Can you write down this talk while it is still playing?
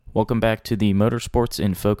Welcome back to the Motorsports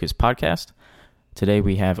in Focus podcast. Today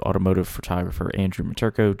we have automotive photographer Andrew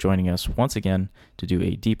Miterko joining us once again to do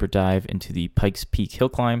a deeper dive into the Pikes Peak hill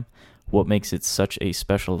climb, what makes it such a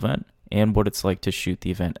special event, and what it's like to shoot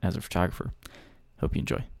the event as a photographer. Hope you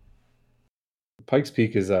enjoy. Pikes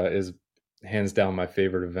Peak is hands down my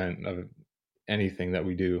favorite event of anything that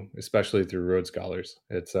we do, especially through Road Scholars.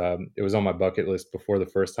 It was on my bucket list before the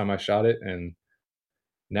first time I shot it, and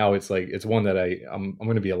now it's one that I'm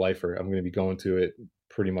going to be a lifer. I'm going to be going to it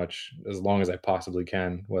pretty much as long as I possibly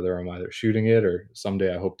can, whether I'm either shooting it or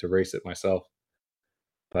someday I hope to race it myself.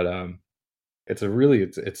 But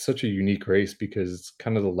it's such a unique race because it's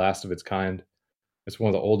kind of the last of its kind. It's one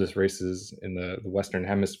of the oldest races in the Western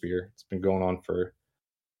Hemisphere. It's been going on for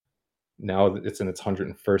now it's in its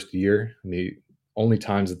 101st year. And the only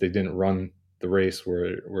times that they didn't run the race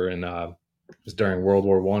were in was during World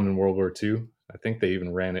War I and World War II. I think they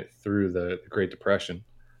even ran it through the Great Depression.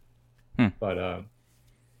 But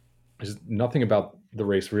there's nothing about the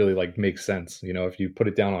race really like makes sense. You know, if you put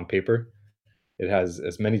it down on paper, it has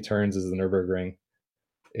as many turns as the Nürburgring.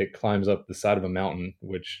 It climbs up the side of a mountain,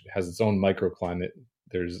 which has its own microclimate.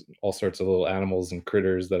 There's all sorts of little animals and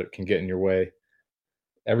critters that can get in your way.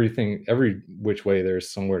 Every which way there's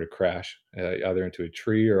somewhere to crash, either into a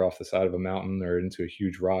tree or off the side of a mountain or into a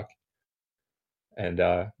huge rock. And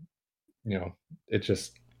you know, it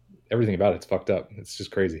just everything about it's fucked up. It's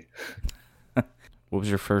just crazy. What was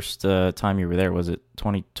your first time you were there? Was it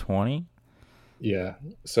 2020? Yeah.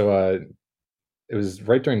 So it was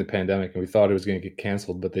right during the pandemic, and we thought it was going to get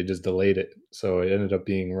canceled, but they just delayed it. So it ended up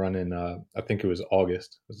being run in I think it was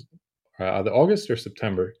August. It was either August or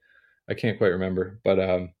September. I can't quite remember, but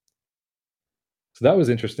so that was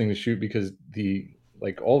interesting to shoot because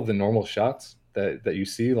all of the normal shots that you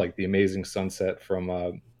see, like the amazing sunset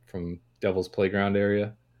from Devil's Playground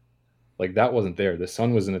area, like that wasn't there. The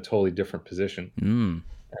sun was in a totally different position. And,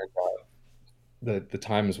 the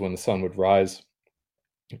times when the sun would rise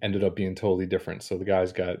ended up being totally different. So the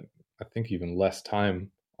guys got, I think, even less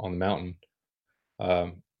time on the mountain.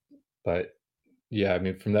 But yeah, I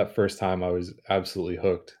mean, from that first time, I was absolutely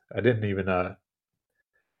hooked. I didn't even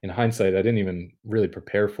in hindsight, I didn't even really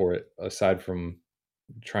prepare for it aside from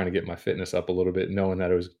trying to get my fitness up a little bit, knowing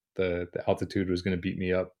that it was the altitude was going to beat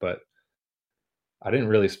me up. But I didn't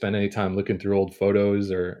really spend any time looking through old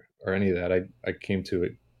photos or any of that. I came to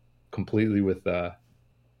it completely with a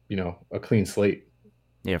clean slate.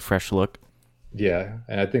 Yeah, fresh look. Yeah,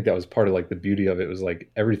 and I think that was part of like the beauty of it was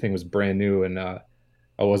like everything was brand new, and I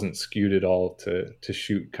wasn't skewed at all to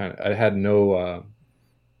shoot. Kind of, I had no,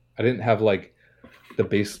 I didn't have like the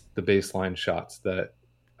baseline shots that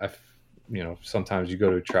sometimes you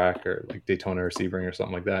go to a track or like Daytona or Sebring or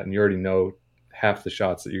something like that, and you already know half the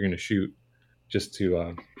shots that you're going to shoot just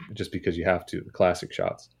because you have to, the classic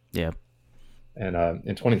shots. Yeah. And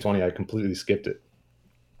in 2020, I completely skipped it.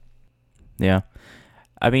 Yeah.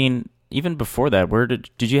 I mean, even before that, where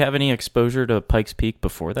did you have any exposure to Pikes Peak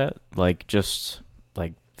before that? Like just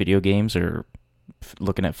like video games or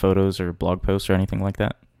looking at photos or blog posts or anything like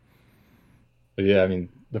that? But yeah, I mean,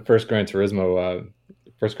 the first Gran Turismo,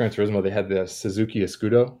 they had the Suzuki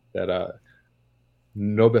Escudo that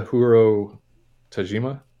Nobuhiro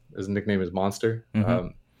Tajima, his nickname is Monster. Mm-hmm.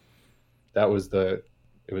 That was it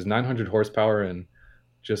was 900 horsepower and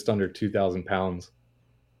just under 2,000 pounds,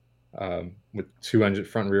 with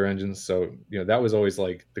front and rear engines. So that was always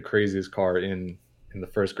like the craziest car in the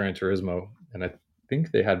first Gran Turismo, and I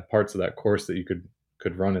think they had parts of that course that you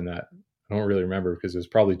could run in that. I don't really remember because it was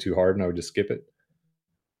probably too hard and I would just skip it.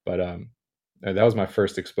 But that was my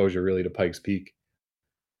first exposure really to Pikes Peak.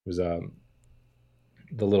 It was the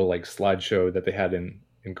little like slideshow that they had in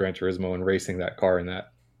Gran Turismo and racing that car in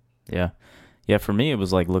that. Yeah. Yeah, for me, it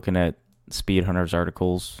was like looking at Speed Hunters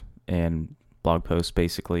articles and blog posts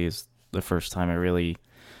basically is the first time I really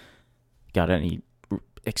got any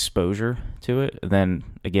exposure to it. And then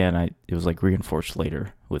again, it was like reinforced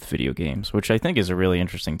later with video games, which I think is a really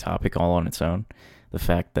interesting topic all on its own. The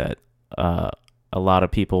fact that a lot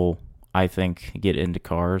of people, I think, get into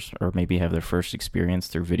cars or maybe have their first experience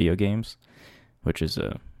through video games, which is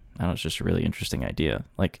it's just a really interesting idea.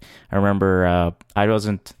 Like I remember I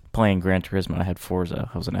wasn't playing Gran Turismo. I had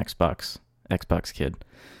Forza. I was an Xbox kid,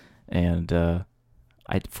 and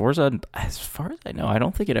Forza, as far as I know, I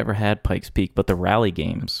don't think it ever had Pikes Peak, but the rally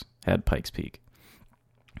games had Pikes Peak,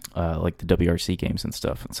 like the WRC games and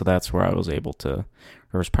stuff. And so that's where I was able to. Or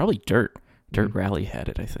it was probably Dirt Rally had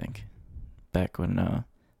it, I think, back when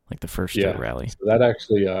like the first Dirt Rally. So that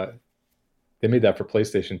actually they made that for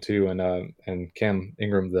PlayStation 2, and Cam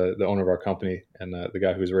Ingram, the owner of our company, and the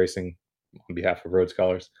guy who was racing on behalf of Road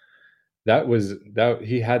Scholars, that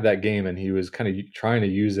he had that game, and he was kind of trying to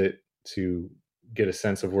use it to get a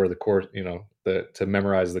sense of where the course, to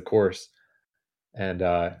memorize the course. And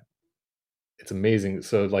it's amazing.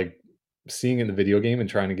 So like seeing it in the video game and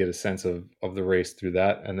trying to get a sense of the race through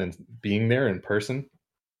that, and then being there in person,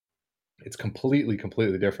 it's completely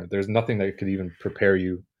different. There's nothing that could even prepare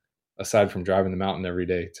you aside from driving the mountain every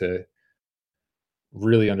day to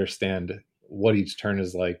really understand what each turn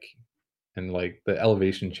is like, and like the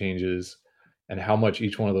elevation changes and how much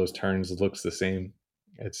each one of those turns looks the same.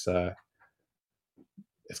 It's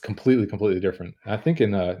it's completely different. I think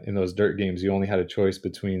in those dirt games you only had a choice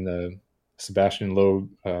between the Sebastian Loeb,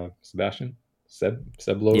 Sebastian Seb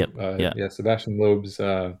Yep. Loeb, Yeah. yeah, Sebastian Loeb's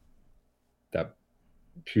that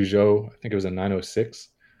Peugeot. I think it was a 906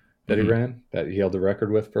 that he Hmm. ran, that he held the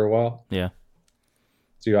record with for a while. Yeah.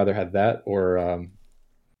 So you either had that or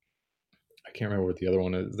I can't remember what the other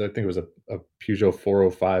one is. I think it was a Peugeot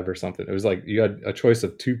 405 or something. It was like you had a choice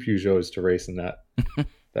of two Peugeots to race in that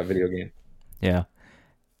video game. Yeah.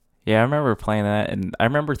 Yeah. I remember playing that, and I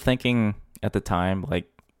remember thinking at the time, like,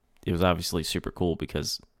 it was obviously super cool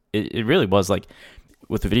because it really was like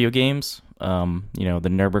with the video games. The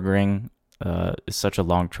Nürburgring is such a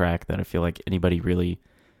long track that I feel like anybody really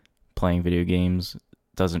playing video games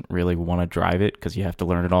doesn't really want to drive it because you have to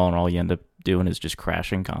learn it all, and all you end up doing is just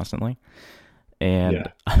crashing constantly. And Yeah.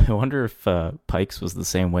 I wonder if Pikes was the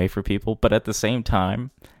same way for people, but at the same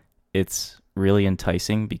time, it's really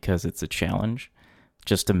enticing because it's a challenge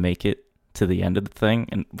just to make it to the end of the thing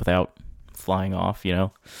and without flying off.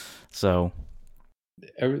 So,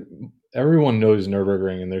 Every, everyone knows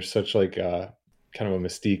Nürburgring, and there's such like kind of a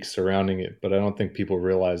mystique surrounding it, but I don't think people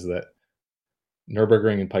realize that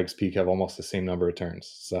Nürburgring and Pikes Peak have almost the same number of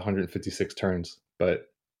turns. It's 156 turns, but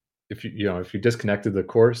if you disconnected the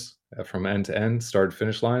course from end to end, start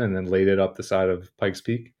finish line, and then laid it up the side of Pikes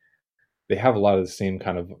Peak, they have a lot of the same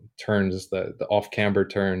kind of turns, the off camber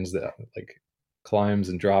turns, the like climbs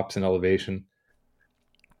and drops in elevation.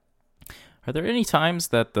 are there any times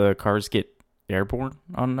that the cars get airborne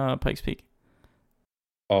on Pikes Peak?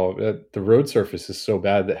 Oh, the road surface is so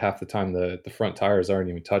bad that half the time the front tires aren't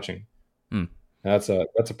even touching. Hmm. And that's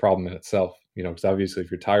a problem in itself, because obviously if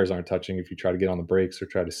your tires aren't touching, if you try to get on the brakes or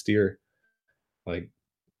try to steer, like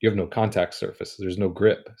you have no contact surface. There's no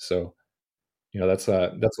grip. So, that's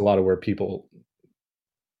a lot of where people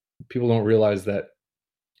don't realize that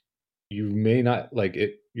you may not like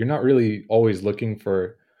it. You're not really always looking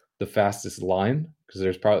for the fastest line,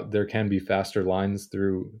 because there can be faster lines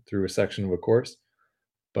through a section of a course,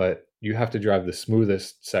 but you have to drive the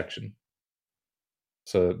smoothest section.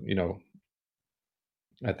 So,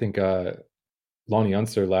 I think Lonnie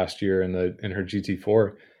Unser last year in her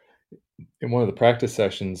GT4, in one of the practice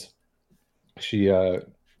sessions, she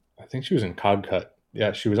I think she was in Cog Cut.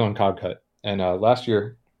 Yeah, she was on Cog Cut. And last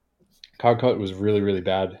year, Cog Cut was really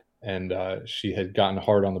bad, and she had gotten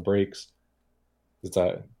hard on the brakes. It's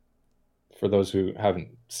For those who haven't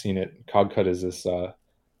seen it, Cog Cut is this.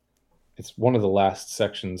 It's one of the last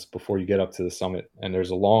sections before you get up to the summit, and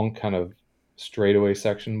there's a long kind of straightaway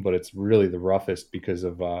section, but it's really the roughest because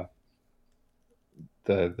of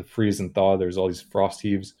the freeze and thaw. There's all these frost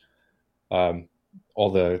heaves. Um,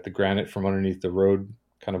 all the granite from underneath the road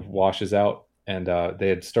kind of washes out, and they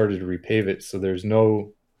had started to repave it, so there's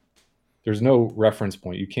no reference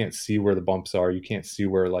point. You can't see where the bumps are. You can't see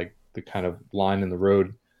where like the kind of line in the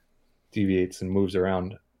road deviates and moves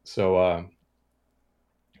around. So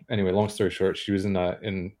anyway, long story short, she was in a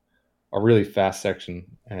really fast section,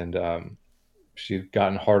 and she'd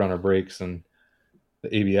gotten hard on her brakes, and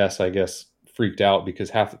the ABS, I guess, freaked out because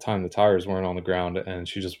half the time the tires weren't on the ground, and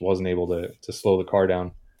she just wasn't able to slow the car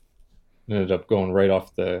down. And ended up going right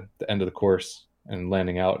off the end of the course and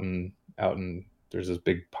landing out, and there's this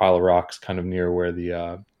big pile of rocks kind of near where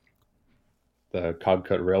the Cog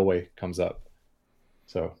Cut Railway comes up.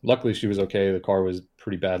 So luckily she was okay. The car was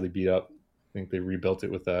pretty badly beat up. I think they rebuilt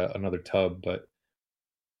it with another tub, but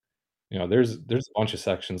there's a bunch of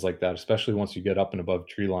sections like that, especially once you get up and above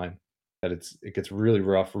tree line, that it gets really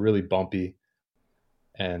rough, really bumpy,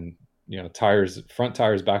 and tires, front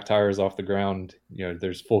tires, back tires off the ground.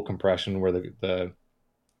 There's full compression where the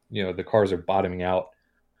cars are bottoming out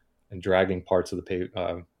and dragging parts of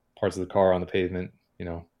the car on the pavement. It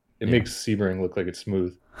Yeah. makes Sebring look like it's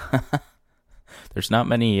smooth. There's not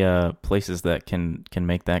many places that can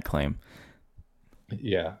make that claim.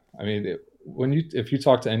 Yeah, I mean, if you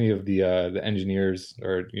talk to any of the engineers,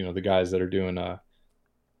 or the guys that are doing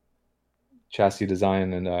chassis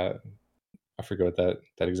design, and I forget what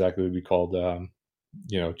that exactly would be called.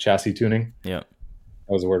 Chassis tuning. Yeah.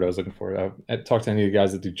 That was the word I was looking for. I talked to any of the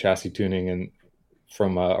guys that do chassis tuning, and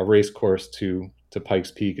from a race course to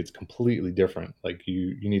Pikes Peak, it's completely different. Like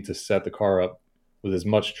you need to set the car up with as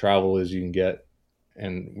much travel as you can get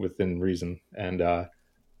and within reason, and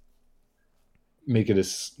make it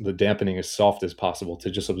as the dampening as soft as possible to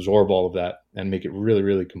just absorb all of that and make it really,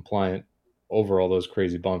 really compliant over all those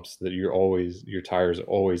crazy bumps that your tires are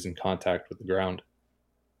always in contact with the ground.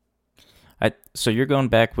 So you're going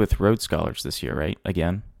back with Road Scholars this year, right?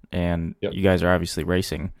 Again, and Yep. you guys are obviously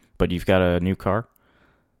racing, but you've got a new car.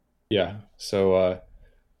 Yeah. So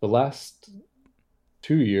the last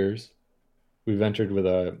 2 years, we've entered with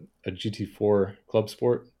a GT4 Club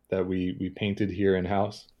Sport that we painted here in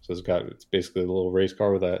house. So it's basically a little race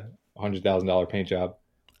car with a $100,000 paint job.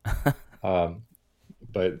 Um,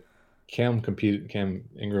 but Cam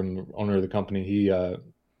Ingram, owner of the company,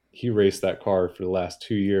 he raced that car for the last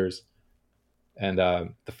 2 years. And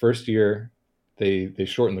the first year, they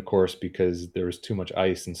shortened the course because there was too much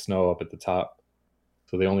ice and snow up at the top,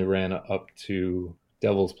 so they only ran up to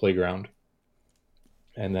Devil's Playground.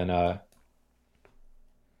 And then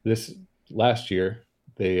this last year,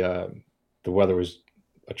 they the weather was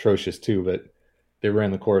atrocious too, but they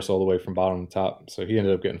ran the course all the way from bottom to top. So he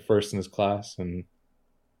ended up getting first in his class and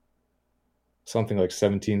something like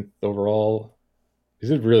 17th overall. He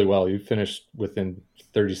did really well. He finished within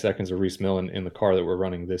 30 seconds of Reese Millen in the car that we're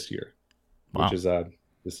running this year, which Wow. is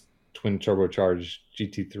this twin turbocharged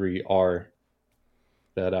GT3R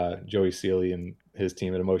that Joey Seeley and his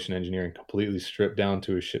team at Emotion Engineering completely stripped down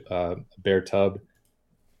to a bare tub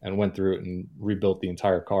and went through it and rebuilt the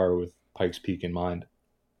entire car with Pikes Peak in mind.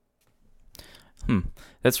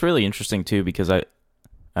 That's really interesting too, because I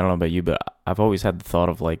don't know about you, but I've always had the thought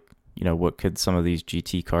of like, what could some of these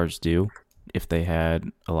GT cars do if they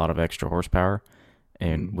had a lot of extra horsepower,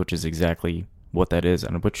 and Mm-hmm. which is exactly what that is,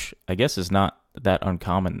 and which I guess is not that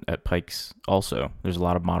uncommon at Pikes. Also, there's a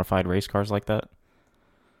lot of modified race cars like that.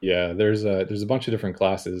 Yeah, there's a bunch of different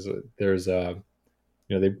classes. There's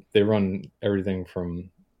they run everything from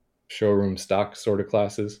showroom stock sort of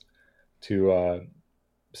classes to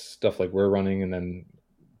stuff like we're running, and then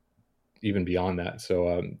even beyond that.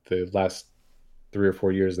 So the last 3 or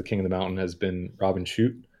 4 years, the king of the mountain has been Robin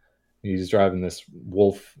Shute. He's driving this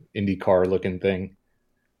Wolf Indy car looking thing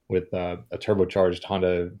with a turbocharged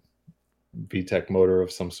Honda VTEC motor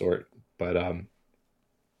of some sort. But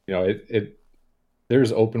it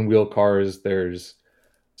there's open wheel cars. There's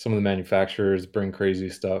some of the manufacturers bring crazy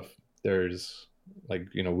stuff. There's like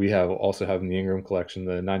we have in the Ingram collection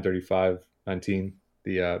the 935 19,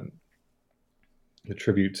 the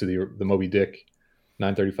tribute to the Moby Dick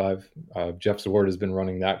 935. Jeff Zwart has been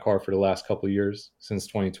running that car for the last couple of years since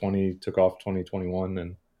 2020. Took off 2021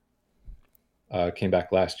 and came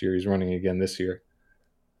back last year. He's running again this year.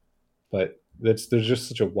 But there's just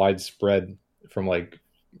such a widespread from like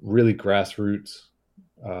really grassroots,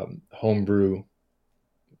 homebrew,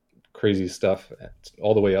 crazy stuff,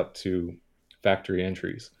 all the way up to factory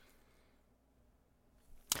entries.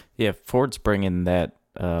 Yeah, Ford's bringing that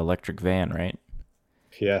electric van, right?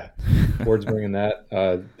 Yeah, Ford's bringing that.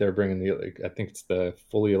 They're bringing I think it's the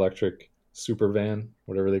fully electric super van,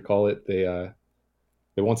 whatever they call it. They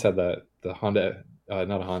once had the Honda,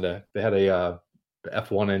 not a Honda. They had the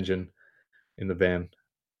F1 engine in the van.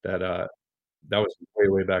 That was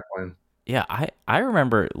way back when. Yeah, I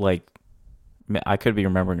remember, like, I could be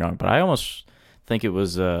remembering wrong, but I almost think it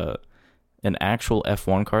was an actual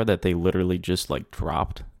F1 car that they literally just like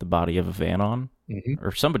dropped the body of a van on, Hmm.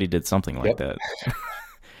 or somebody did something like Yep. that.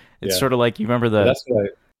 It's Yeah. sort of like, you remember Yeah, the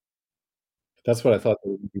that's what I thought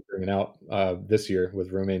they would be bringing out this year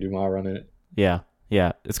with Romain Dumas running it. yeah,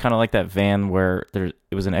 yeah, it's kind of like that van where it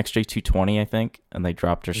was an XJ220, I think, and they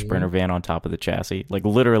dropped their Sprinter Hmm. van on top of the chassis, like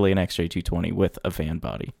literally an XJ220 with a van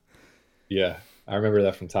body. Yeah, I remember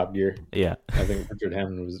that from Top Gear. Yeah. I think Richard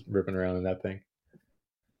Hammond was ripping around in that thing.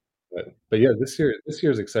 But yeah, this year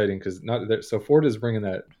is exciting because not there, so Ford is bringing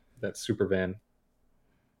that super van,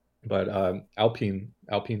 but Alpine,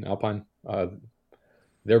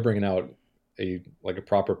 they're bringing out a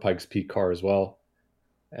proper Pikes Peak car as well,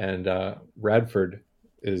 and Radford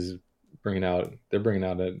is they're bringing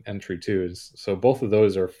out an entry too. So both of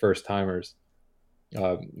those are first timers,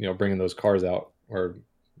 bringing those cars out or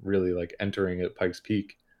really like entering at Pikes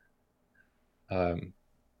Peak. Um,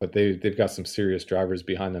 but they've got some serious drivers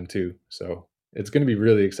behind them too. So it's going to be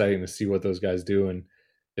really exciting to see what those guys do and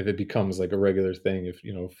if it becomes like a regular thing. If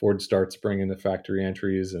Ford starts bringing the factory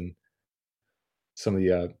entries and some of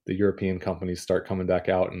the European companies start coming back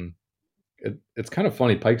out, and it's kind of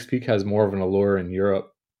funny. Pikes Peak has more of an allure in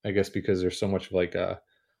Europe, I guess, because there's so much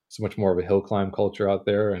more of a hill climb culture out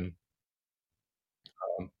there, and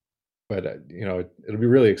But it'll be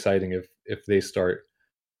really exciting if they start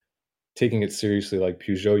taking it seriously like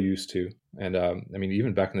Peugeot used to. And I mean,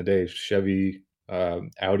 even back in the day, Chevy,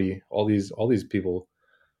 Audi, all these people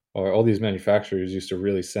or all these manufacturers used to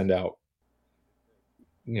really send out.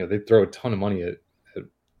 They throw a ton of money at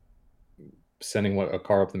sending a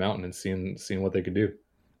car up the mountain and seeing what they could do.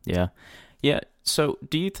 Yeah. Yeah. So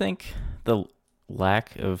do you think the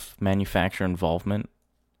lack of manufacturer involvement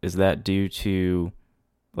is that due to,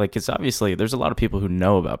 like, it's obviously there's a lot of people who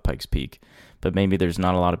know about Pikes Peak, but maybe there's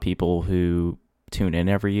not a lot of people who tune in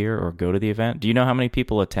every year or go to the event. Do you know how many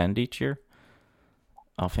people attend each year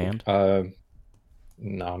offhand?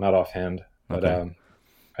 No, not offhand, but Okay.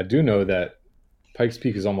 I do know that Pikes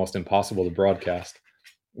Peak is almost impossible to broadcast,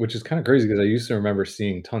 which is kind of crazy because I used to remember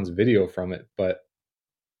seeing tons of video from it, but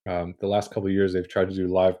the last couple of years they've tried to do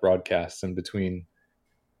live broadcasts, and between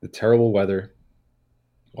the terrible weather,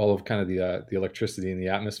 all of kind of the electricity in the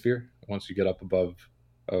atmosphere once you get up above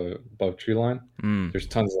tree line, Mm. there's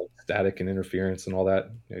tons of static and interference and all that.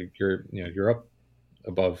 You're up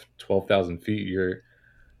above 12,000 feet. You're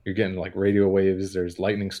getting like radio waves. There's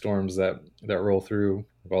lightning storms that roll through,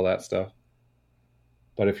 all that stuff.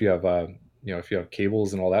 But if you have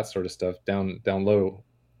cables and all that sort of stuff down low,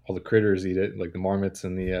 all the critters eat it, like the marmots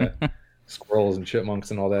and the squirrels and chipmunks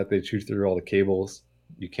and all that. They chew through all the cables.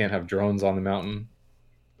 You can't have drones on the mountain.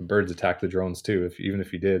 The birds attack the drones too. If even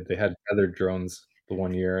if you did, they had feathered drones the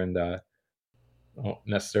one year, and I don't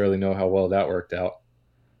necessarily know how well that worked out.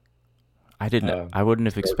 I didn't. I wouldn't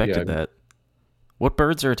have So yeah, expected that. What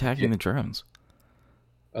birds are yeah. attacking the drones?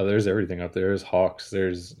 There's everything up there. There's hawks.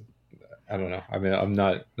 There's I don't know. I mean, I'm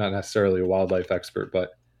not necessarily a wildlife expert,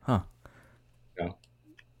 but Huh. you know,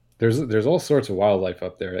 there's all sorts of wildlife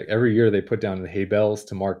up there. Like every year, they put down the hay bales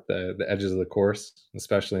to mark the edges of the course,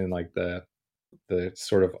 especially in like the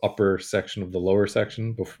sort of upper section of the lower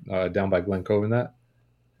section, down by Glen Cove and that.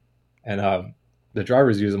 And the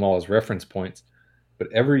drivers use them all as reference points. But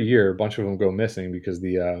every year, a bunch of them go missing because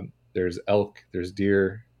there's elk, there's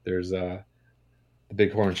deer, there's the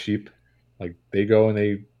bighorn sheep. Like they go and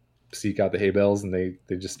they seek out the hay bales and they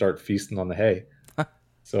just start feasting on the hay.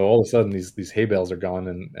 So all of a sudden, these hay bales are gone,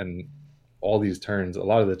 and all these turns, a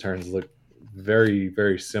lot of the turns look very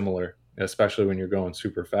very similar, especially when you're going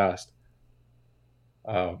super fast.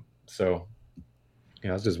 So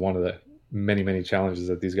it's just one of the many challenges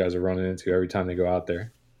that these guys are running into every time they go out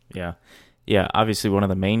there. Yeah. Yeah. Obviously, one of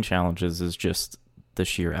the main challenges is just the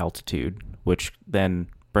sheer altitude, which then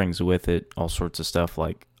brings with it all sorts of stuff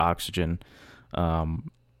like oxygen,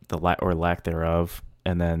 the or lack thereof,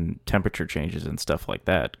 and then temperature changes and stuff like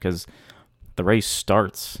that. Because the race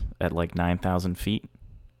starts at like 9,000 feet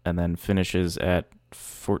and then finishes at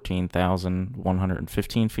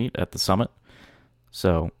 14,115 feet at the summit.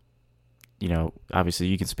 So, obviously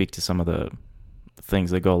you can speak to some of the things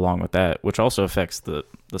that go along with that, which also affects the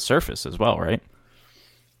surface as well, right?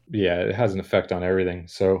 Yeah, it has an effect on everything.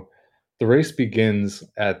 So the race begins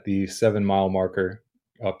at the 7 mile marker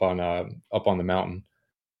up on the mountain,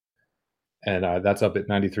 and that's up at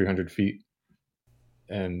 9,300 feet,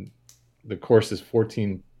 and the course is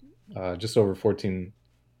 14, just over 14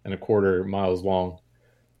 and a quarter miles long.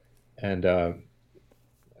 And I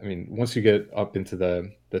mean, once you get up into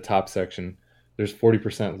the top section, there's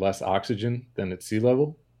 40% less oxygen than at sea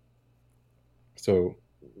level. So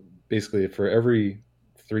basically, for every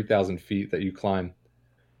 3,000 feet that you climb,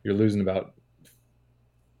 you're losing about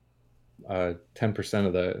 10%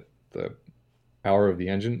 of the power of the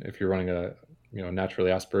engine if you're running a naturally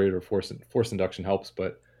aspirated or force induction helps,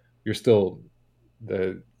 but you're still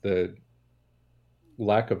the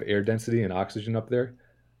lack of air density and oxygen up there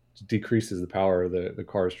decreases the power of the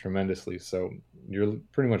cars tremendously. So you're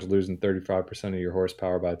pretty much losing 35% of your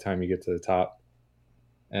horsepower by the time you get to the top.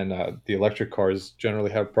 And the electric cars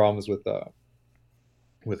generally have problems with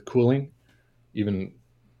cooling, even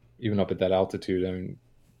up at that altitude. I mean,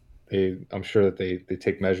 I'm sure that they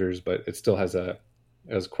take measures, but it still has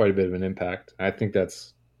quite a bit of an impact. And I think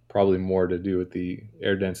that's probably more to do with the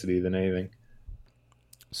air density than anything.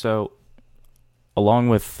 So, along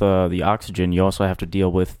with the oxygen, you also have to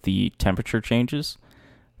deal with the temperature changes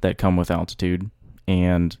that come with altitude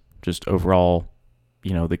and just overall,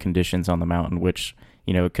 the conditions on the mountain, which,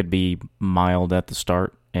 it could be mild at the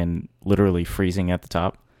start and literally freezing at the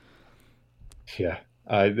top. Yeah,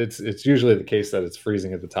 it's usually the case that it's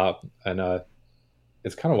freezing at the top, and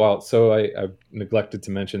it's kind of wild. So I neglected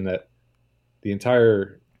to mention that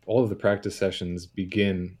all of the practice sessions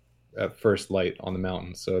begin at first light on the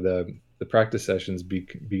mountain. So the practice sessions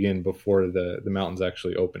begin before the mountains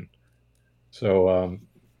actually open. So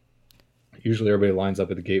usually everybody lines up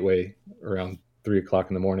at the gateway around 3 o'clock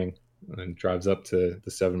in the morning, and drives up to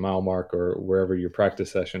the 7 mile mark or wherever your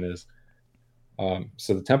practice session is.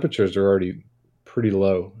 So the temperatures are already pretty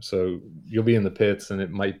low. So you'll be in the pits and it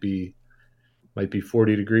might be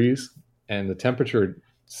 40 degrees, and the temperature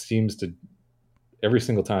seems to every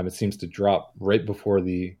single time it seems to drop right before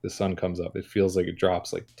the sun comes up. It feels like it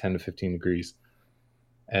drops like 10 to 15 degrees,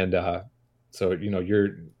 and so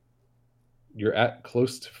you're at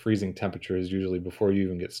close to freezing temperatures usually before you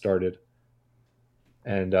even get started,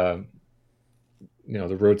 and the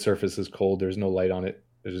road surface is cold. There's no light on it.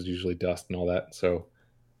 There's usually dust and all that. So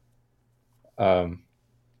um,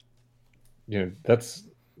 that's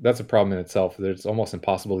a problem in itself. It's almost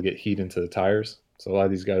impossible to get heat into the tires. So a lot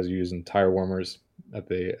of these guys are using tire warmers at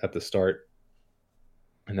the start,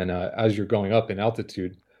 and then as you're going up in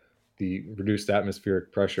altitude, the reduced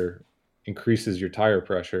atmospheric pressure increases your tire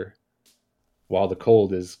pressure, while the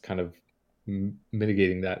cold is kind of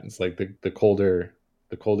mitigating that. It's like the colder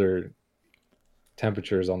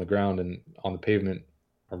temperatures on the ground and on the pavement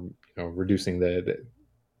are reducing the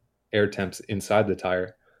air temps inside the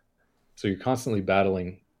tire. So you're constantly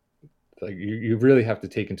battling. Like you really have to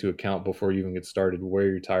take into account before you even get started where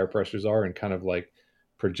your tire pressures are and kind of like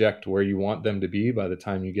project where you want them to be by the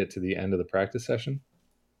time you get to the end of the practice session,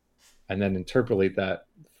 and then interpolate that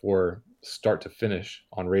for start to finish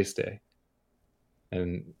on race day.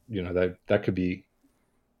 And that could be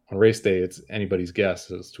on race day. It's anybody's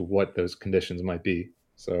guess as to what those conditions might be.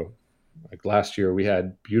 So like last year we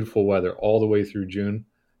had beautiful weather all the way through June.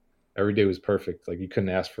 Every day was perfect. Like you couldn't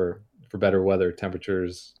ask for better weather.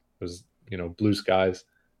 Temperatures was blue skies.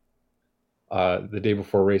 The day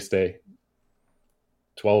before race day,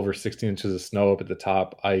 12 or 16 inches of snow up at the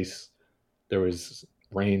top, ice. There was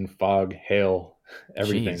rain, fog, hail,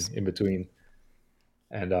 everything Jeez. in between.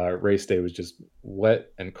 And race day was just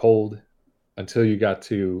wet and cold until you got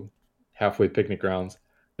to halfway picnic grounds.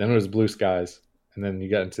 Then it was blue skies, and then you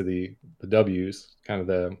got into the W's, kind of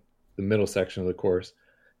the middle section of the course,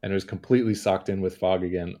 and it was completely socked in with fog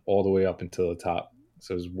again, all the way up until the top.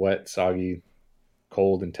 So it was wet, soggy,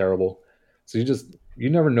 cold, and terrible. So you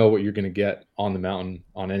never know what you're going to get on the mountain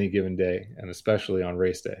on any given day, and especially on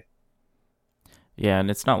race day. Yeah, and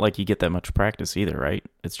it's not like you get that much practice either, right?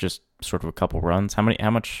 It's just sort of a couple runs. How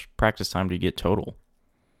much practice time do you get total?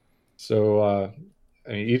 So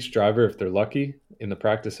I mean, each driver, if they're lucky, in the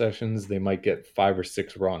practice sessions, they might get 5 or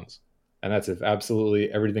 6 runs, and that's if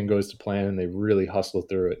absolutely everything goes to plan and they really hustle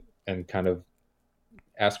through it and kind of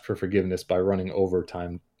ask for forgiveness by running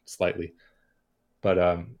overtime slightly.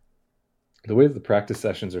 But the way that the practice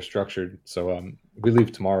sessions are structured, so we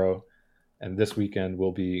leave tomorrow, and this weekend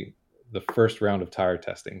will be the first round of tire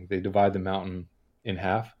testing. They divide the mountain in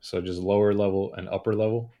half, so just lower level and upper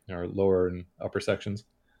level, or lower and upper sections.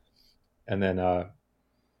 And then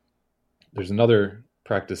there's another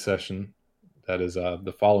practice session that is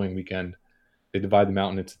the following weekend. They divide the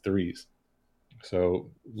mountain into threes,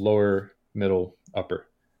 so lower, middle, upper,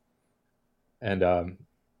 and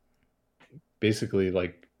basically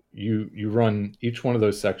like you run each one of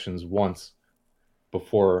those sections once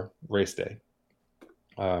before race day,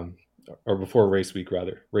 um, or before race week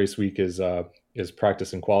rather. Race week is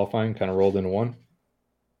practice and qualifying kind of rolled into one,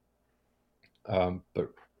 but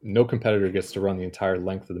no competitor gets to run the entire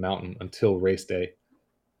length of the mountain until race day.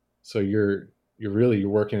 So you're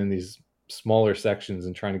working in these smaller sections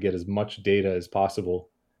and trying to get as much data as possible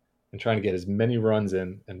and trying to get as many runs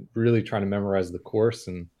in and really trying to memorize the course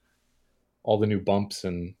and all the new bumps.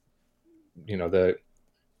 And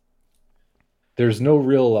there's no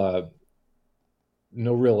real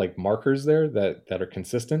like markers there that are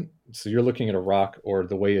consistent. So you're looking at a rock or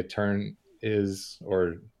the way a turn is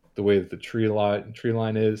or the way that the tree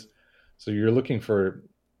line is. So you're looking for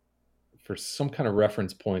some kind of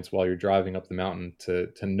reference points while you're driving up the mountain to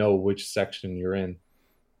know which section you're in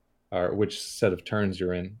or which set of turns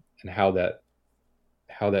you're in, and how that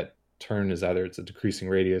turn is, either it's a decreasing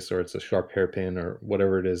radius or it's a sharp hairpin or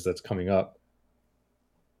whatever it is that's coming up.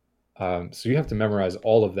 So you have to memorize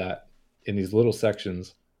all of that in these little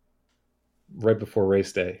sections right before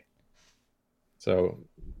race day. So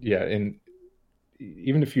yeah, and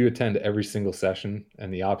even if you attend every single session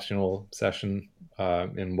and the optional session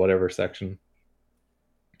in whatever section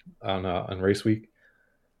on race week,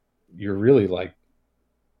 you're really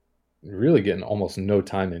getting almost no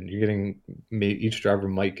time in. You're getting each driver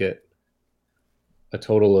might get a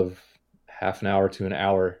total of half an hour to an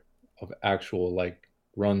hour of actual like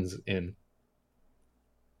runs in.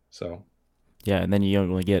 So Yeah, and then you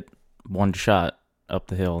only get one shot up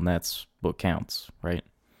the hill, and that's what counts, right?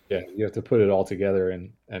 yeah, you have to put it all together,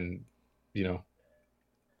 and you know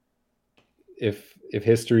if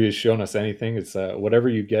history has shown us anything, it's whatever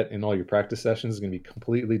you get in all your practice sessions is going to be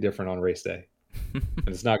completely different on race day, and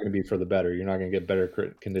it's not going to be for the better. You're not going to get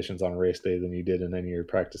better conditions on race day than you did in any of your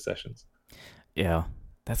practice sessions. Yeah,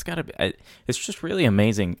 that's got to be. It's just really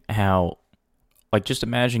amazing how, like, just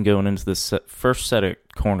imagine going into this first set of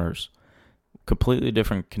corners, completely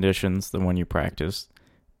different conditions than when you practiced.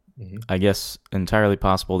 Mm-hmm. I guess entirely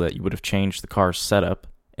possible that you would have changed the car's setup,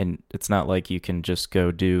 and it's not like you can just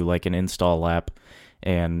go do like an install lap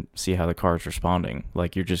and see how the car's responding.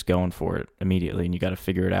 Like, you're just going for it immediately, and you got to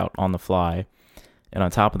figure it out on the fly. And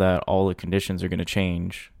on top of that, all the conditions are going to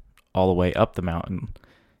change all the way up the mountain.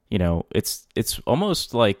 You know, it's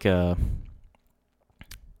almost like I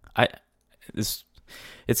this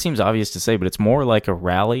it seems obvious to say, but it's more like a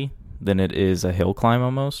rally than it is a hill climb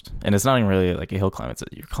almost. And it's not even really like a hill climb.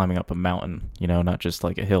 You're climbing up a mountain, you know, not just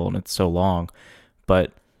like a hill, and it's so long.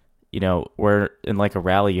 But, you know, where in like a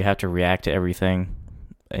rally you have to react to everything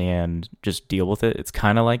and just deal with it. It's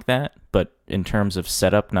kind of like that, but in terms of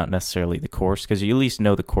setup, not necessarily the course, because you at least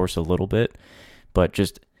know the course a little bit, but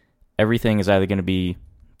just everything is either going to be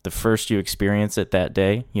the first you experience it that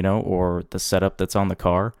day, you know, or the setup that's on the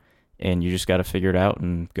car, and you just got to figure it out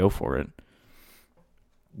and go for it.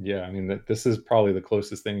 Yeah, I mean, this is probably the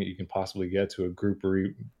closest thing that you can possibly get to a Group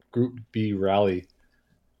B rally.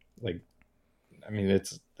 Like, I mean,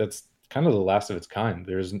 that's kind of the last of its kind.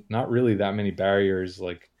 There's not really that many barriers.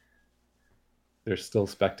 Like, there's still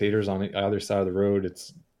spectators on the other side of the road.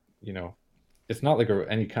 It's, you know, it's not like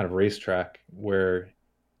any kind of racetrack where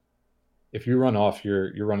if you run off,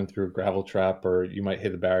 you're running through a gravel trap, or you might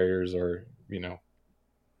hit the barriers, or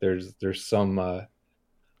there's some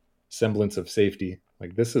semblance of safety.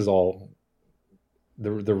 Like, this is all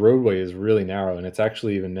the roadway is really narrow, and it's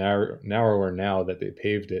actually even narrower now that they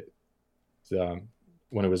paved it.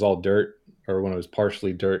 When it was all dirt, or when it was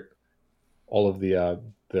partially dirt, all of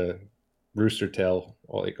the rooster tail,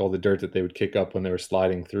 all the dirt that they would kick up when they were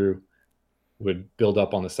sliding through, would build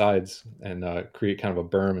up on the sides and create kind of a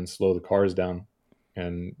berm and slow the cars down.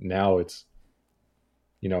 And now it's,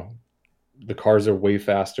 you know, the cars are way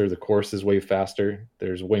faster, the course is way faster,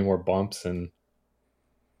 there's way more bumps, and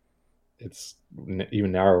it's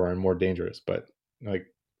even narrower and more dangerous. But like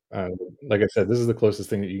uh, like I said, this is the closest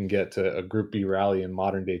thing that you can get to a Group B rally in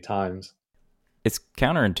modern day times. It's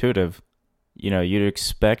counterintuitive. You know, you'd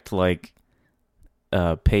expect like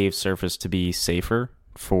a paved surface to be safer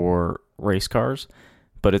for race cars,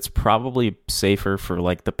 but it's probably safer for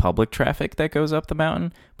like the public traffic that goes up the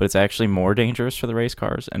mountain, but it's actually more dangerous for the race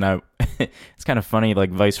cars. And it's kind of funny,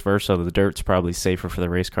 like vice versa. The dirt's probably safer for the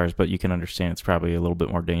race cars, but you can understand it's probably a little bit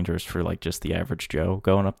more dangerous for like just the average Joe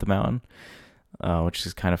going up the mountain, which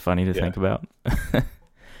is kind of funny to think about.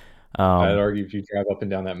 I'd argue if you drive up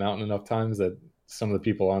and down that mountain enough times that some of the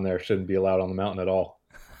people on there shouldn't be allowed on the mountain at all.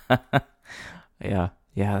 Yeah,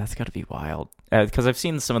 that's got to be wild. Because I've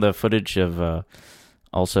seen some of the footage of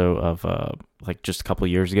also of like just a couple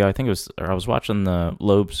of years ago. I think it was, or I was watching the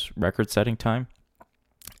Loeb's record-setting time,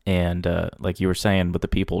 and like you were saying, with the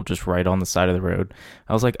people just right on the side of the road,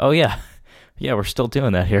 I was like, oh yeah, yeah, we're still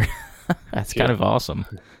doing that here. That's kind of awesome.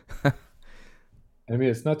 I mean,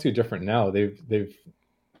 it's not too different now. They've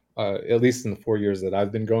at least in the 4 years that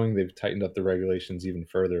I've been going, they've tightened up the regulations even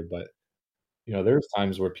further. But there's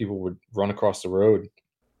times where people would run across the road,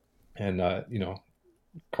 and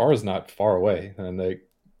cars not far away, and they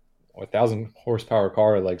 1,000 horsepower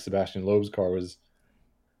car like Sebastian Loeb's car was,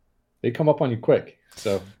 they come up on you quick.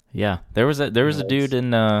 So yeah, there was a dude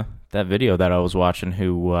in that video that I was watching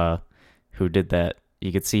who did that.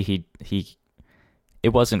 You could see he it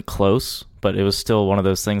wasn't close, but it was still one of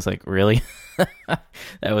those things like, really?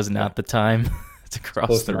 That was not the time to cross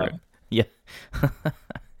close the road. Yeah.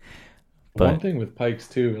 But one thing with Pikes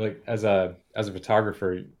too, like as a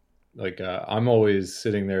photographer, like I'm always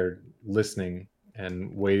sitting there listening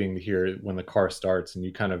and waiting to hear when the car starts, and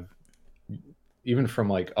you kind of, even from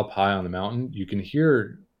like up high on the mountain, you can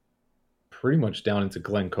hear pretty much down into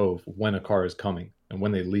Glen Cove when a car is coming and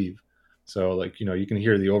when they leave. So like, you can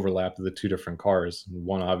hear the overlap of the two different cars.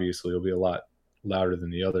 One obviously will be a lot louder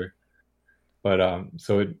than the other. But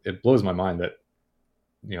so it blows my mind that,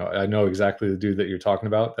 I know exactly the dude that you're talking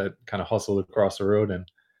about that kind of hustled across the road, and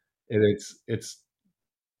it's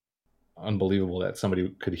unbelievable that somebody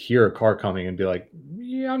could hear a car coming and be like,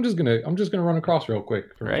 yeah, I'm just gonna run across real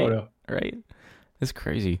quick for a photo. Right. It's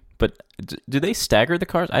crazy. But do they stagger the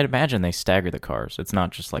cars? I'd imagine they stagger the cars. It's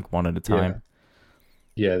not just like one at a time.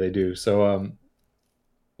 Yeah, they do. So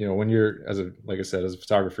when you're, like I said, as a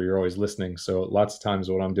photographer, you're always listening. So lots of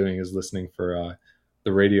times what I'm doing is listening for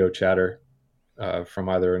the radio chatter from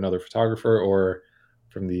either another photographer or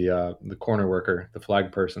the corner worker, the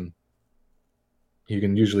flag person. You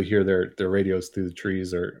can usually hear their radios through the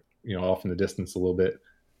trees, or off in the distance a little bit.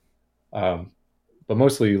 But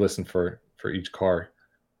mostly you listen for each car.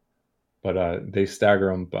 But they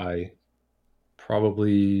stagger them by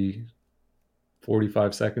probably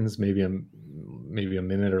 45 seconds, maybe a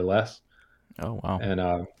minute or less. Oh, wow.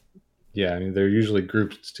 And yeah, I mean they're usually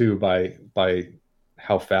grouped too by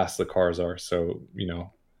how fast the cars are. So you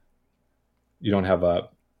don't have a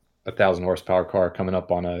 1,000 horsepower car coming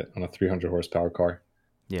up on a 300 horsepower car.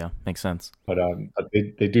 Yeah, makes sense. But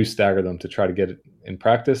they do stagger them to try to get it in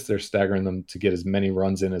practice. They're staggering them to get as many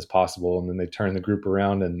runs in as possible, and then they turn the group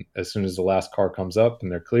around. And as soon as the last car comes up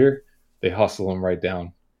and they're clear, they hustle them right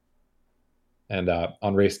down. And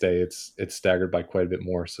on race day, it's staggered by quite a bit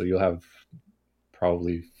more. So you'll have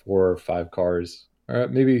probably 4 or 5 cars, or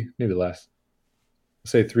maybe less.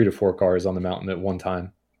 Say 3 to 4 cars on the mountain at one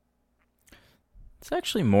time. It's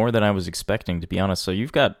actually more than I was expecting, to be honest. So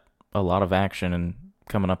you've got a lot of action and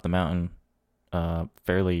coming up the mountain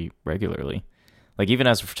fairly regularly. Like, even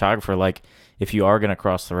as a photographer, like, if you are going to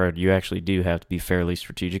cross the road, you actually do have to be fairly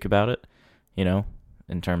strategic about it,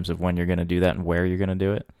 in terms of when you're going to do that and where you're going to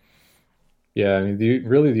do it. Yeah, I mean,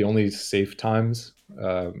 the only safe times,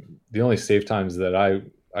 that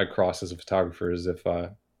I cross as a photographer is if I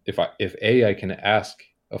can ask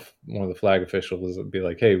one of the flag officials, be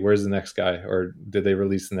like, hey, where's the next guy, or did they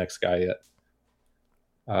release the next guy yet?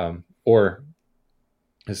 Or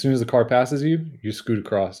as soon as the car passes you, you scoot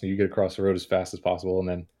across and you get across the road as fast as possible, and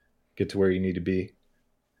then get to where you need to be.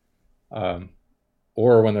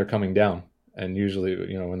 Or when they're coming down, and usually,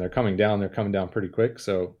 when they're coming down pretty quick,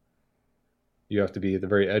 so you have to be at the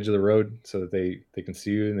very edge of the road so that they can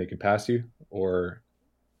see you and they can pass you, or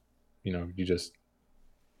you just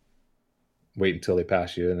wait until they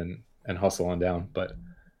pass you and hustle on down. But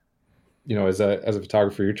as a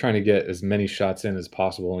photographer, you're trying to get as many shots in as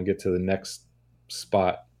possible and get to the next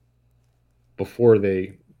spot before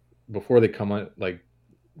they come on, like,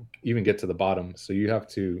 even get to the bottom. So you have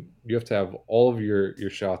to have all of your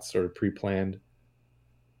shots sort of pre-planned,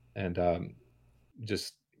 and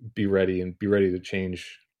just be ready to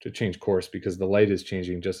change course, because the light is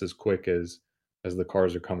changing just as quick as the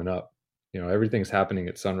cars are coming up. Everything's happening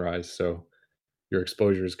at sunrise, so your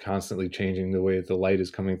exposure is constantly changing the way that the light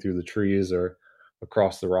is coming through the trees or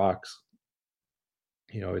across the rocks.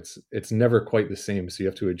 It's never quite the same, so you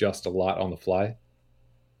have to adjust a lot on the fly.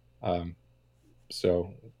 um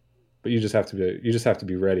so but you just have to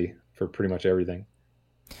be ready for pretty much everything.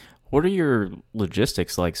 What are your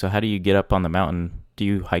logistics like? So how do you get up on the mountain? Do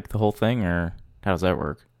you hike the whole thing, or how does that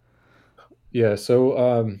work? Yeah,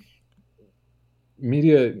 so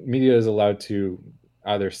media is allowed to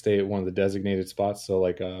either stay at one of the designated spots. So,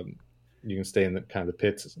 like, you can stay in the kind of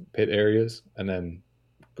the pit areas and then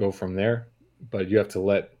go from there, but you have to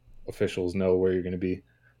let officials know where you're going to be.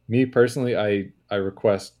 Me personally, I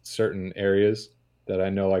request certain areas that I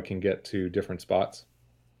know I can get to different spots.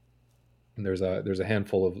 And there's a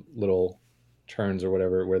handful of little turns or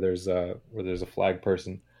whatever where there's a flag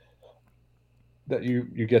person that you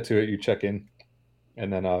get to it, you check in,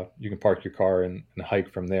 and then you can park your car and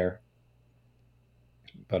hike from there.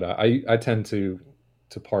 But I tend to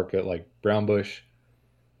park at, like, Brown Bush,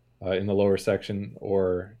 in the lower section,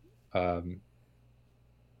 or um,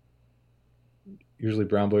 usually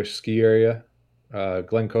Brown Bush ski area,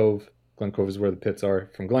 Glen Cove. Glen Cove is where the pits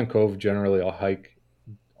are. From Glen Cove, generally I'll hike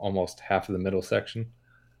almost half of the middle section,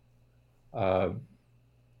 uh,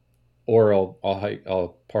 or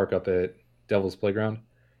I'll park up at Devil's Playground,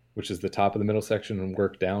 which is the top of the middle section, and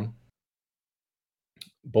work down.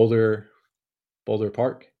 Boulder Boulder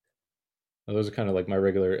Park. Now, those are kind of like my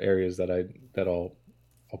regular areas that I'll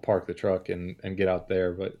park the truck and get out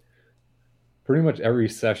there. But pretty much every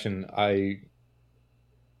session, I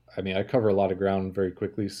mean, I cover a lot of ground very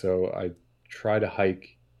quickly, so I try to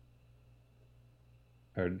hike,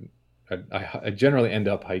 or I generally end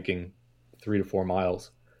up hiking 3 to 4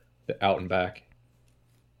 miles out and back.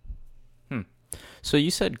 Hmm. So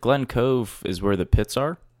you said Glen Cove is where the pits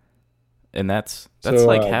are, and that's So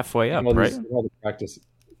like halfway up, right? all the practice,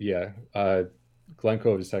 yeah. Glen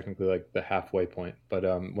Cove is technically like the halfway point, but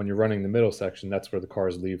when you're running the middle section, that's where the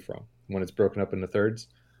cars leave from. When it's broken up into thirds,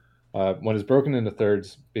 when it's broken into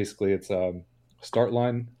thirds, basically it's start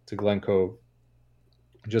line to Glen Cove,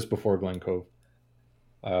 just before Glen Cove.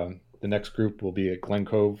 The next group will be at Glen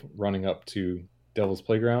Cove, running up to Devil's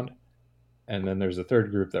Playground, and then there's a third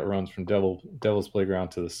group that runs from Devil's Playground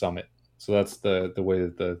to the summit. So that's the way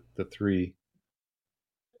that the three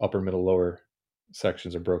upper, middle, lower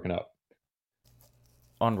sections are broken up.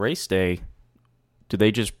 On race day, Do they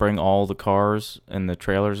just bring all the cars and the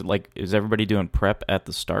trailers? Like, is everybody doing prep at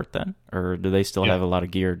the start then, or do they still Yeah. have a lot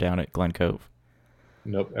of gear down at Glen Cove?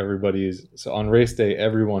 Nope. Everybody's so on race day.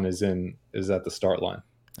 Everyone is at the start line.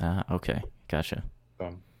 Ah, okay, gotcha.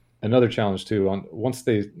 Another challenge too. Once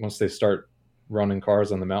they start running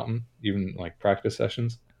cars on the mountain, even like practice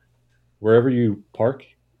sessions, wherever you park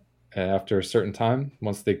after a certain time,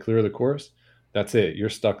 once they clear the course, that's it. You're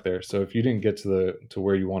stuck there. So if you didn't get to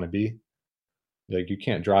where you want to be, like you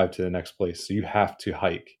can't drive to the next place. So you have to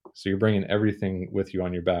hike. So you're bringing everything with you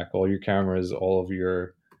on your back, all your cameras, all of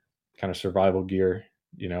your kind of survival gear.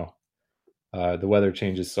 You know, the weather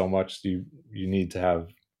changes so much. So you need to have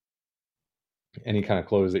any kind of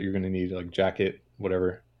clothes that you're going to need, like jacket,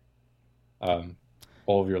 whatever, um,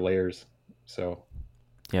 all of your layers. So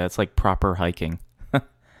Yeah, it's like proper hiking.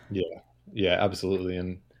 yeah, yeah, absolutely.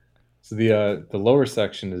 And so the lower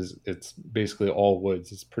section it's basically all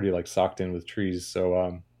woods. It's pretty like socked in with trees.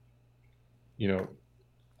 So you know,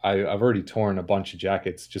 I've already torn a bunch of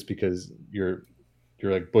jackets just because you're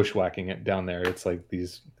like bushwhacking it down there. It's like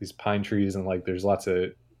these pine trees and like there's lots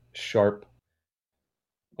of sharp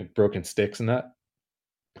like broken sticks and that.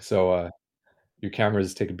 So your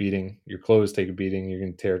cameras take a beating, your clothes take a beating. You're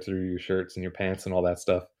gonna tear through your shirts and your pants and all that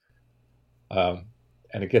stuff. Um,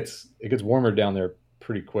 and it gets warmer down there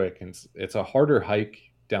pretty quick, and it's a harder hike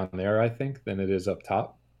down there, I think, than it is up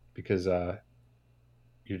top because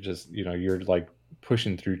you're just you're like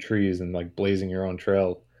pushing through trees and like blazing your own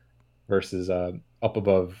trail versus up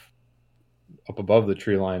above the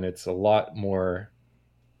tree line. It's a lot more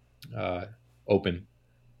uh, open,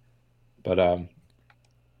 but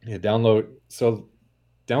yeah, down low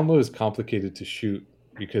is complicated to shoot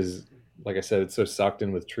because, like I said, it's so socked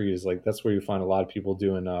in with trees. Like that's where you find a lot of people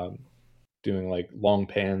doing like long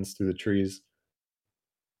pans through the trees.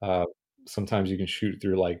 Uh, Sometimes you can shoot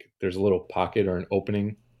through like there's a little pocket or an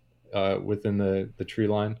opening within the tree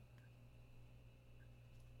line.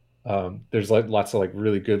 There's like lots of like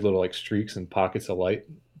really good little like streaks and pockets of light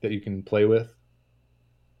that you can play with.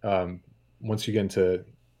 Um, Once you get into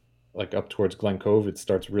like up towards Glen Cove, it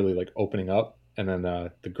starts really like opening up, and then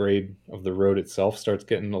the grade of the road itself starts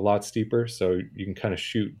getting a lot steeper. So you can kind of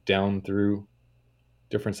shoot down through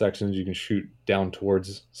different sections. You can shoot down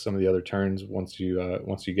towards some of the other turns once you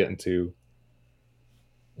get into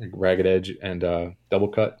like Ragged Edge and Double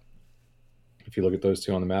Cut. If you look at those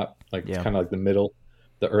two on the map, like it's Yeah, kind of like the middle,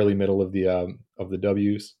 the early middle of the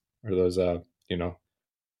W's or those you know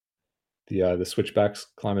the switchbacks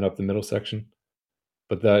climbing up the middle section.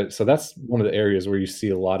 But so that's one of the areas where you see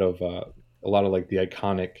a lot of like the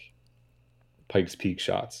iconic Pikes Peak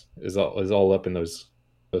shots is all up in those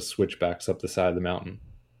switchbacks up the side of the mountain,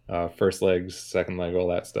 first legs, second leg, all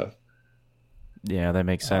that stuff. yeah, that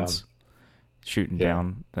makes Um, sense. Shooting yeah.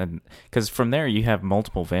 down, and because from there you have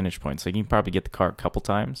multiple vantage points. Like you can probably get the car a couple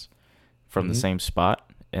times from the Hmm. same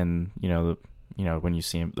spot, and when you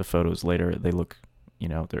see the photos later, they look,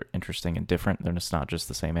 they're interesting and different. They're just not just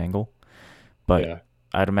the same angle. But Yeah.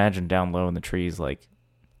 I'd imagine down low in the trees, like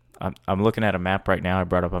I'm looking at a map right now. I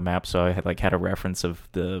brought up a map, so I had a reference of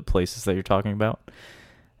the places that you're talking about.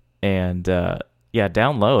 And yeah,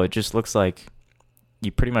 down low, it just looks like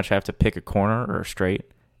you pretty much have to pick a corner or a straight,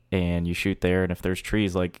 and you shoot there. And if there's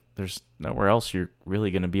trees, like there's nowhere else you're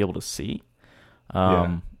really going to be able to see. Yeah.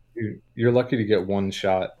 Um, You're lucky to get one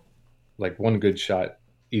shot, like one good shot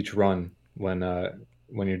each run when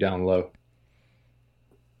you're down low.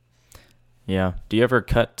 yeah. Do you ever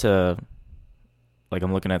cut to, like,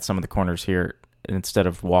 I'm looking at some of the corners here, instead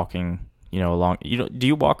of walking, along? Do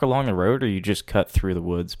you walk along the road, or you just cut through the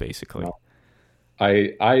woods basically? No.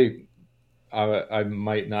 I I I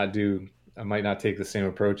might not take the same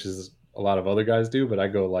approach as a lot of other guys do, but I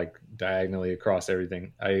go like diagonally across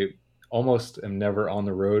everything. I almost am never on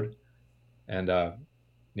the road, and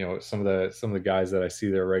some of the guys that I see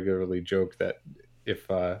there regularly joke that if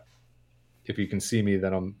uh, if you can see me,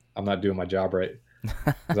 then I'm not doing my job right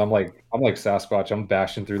because I'm like Sasquatch. I'm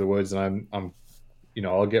bashing through the woods, and I'm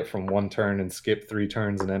I'll get from one turn and skip three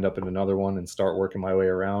turns and end up in another one and start working my way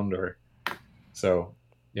around. Or so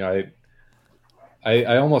you know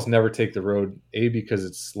I almost never take the road, A, because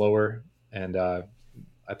it's slower, and I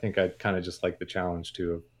think I kind of just like the challenge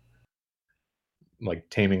too of like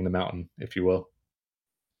taming the mountain, if you will.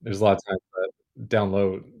 There's a lot of times that down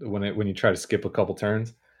low when you try to skip a couple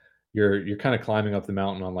turns, you're kind of climbing up the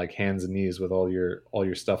mountain on like hands and knees with all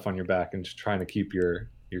your stuff on your back and just trying to keep your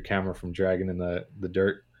camera from dragging in the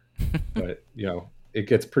dirt. But it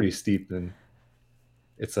gets pretty steep, and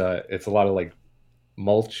it's a lot of like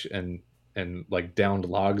mulch and like downed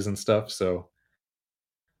logs and stuff. So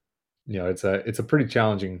it's a pretty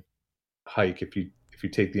challenging hike if you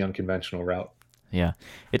take the unconventional route. Yeah.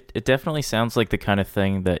 It definitely sounds like the kind of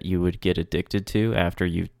thing that you would get addicted to after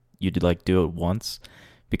you'd like do it once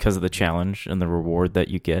because of the challenge and the reward that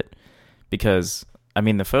you get. Because I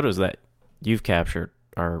mean the photos that you've captured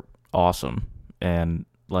are awesome, and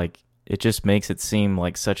like it just makes it seem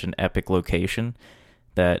like such an epic location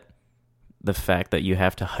that the fact that you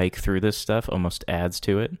have to hike through this stuff almost adds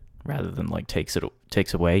to it rather than like takes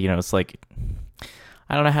away. It's like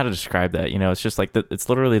I don't know how to describe that. It's just like it's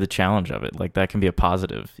literally the challenge of it. Like that can be a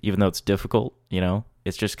positive, even though it's difficult.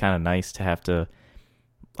 It's just kind of nice to have to.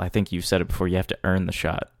 I think you've said it before. You have to earn the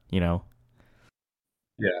shot. Yeah.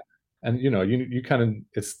 And you kind of,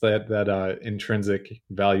 it's that intrinsic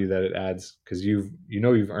value that it adds, because you've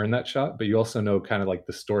earned that shot, but you also know kind of like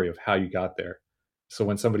the story of how you got there. So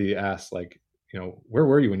when somebody asks like, where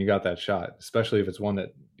were you when you got that shot, especially if it's one that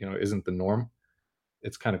isn't the norm,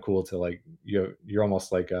 it's kind of cool to like you're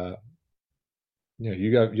almost like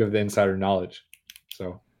you have the insider knowledge.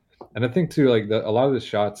 So, and I think too, like a lot of the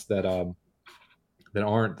shots that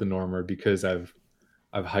aren't the norm are because I've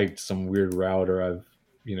hiked some weird route, or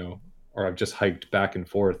you know, or I've just hiked back and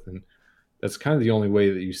forth, and that's kind of the only way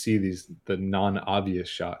that you see the non-obvious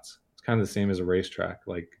shots. It's kind of the same as a racetrack.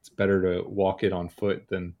 Like it's better to walk it on foot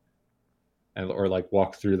or like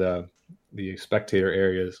walk through the spectator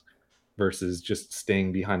areas versus just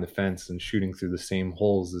staying behind the fence and shooting through the same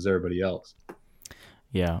holes as everybody else.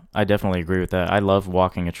 Yeah, I definitely agree with that. I love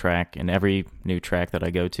walking a track, and every new track that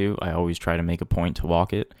I go to, I always try to make a point to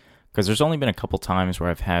walk it. Because there's only been a couple times where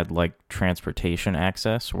I've had like transportation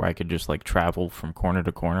access where I could just like travel from corner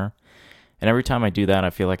to corner. And every time I do that, I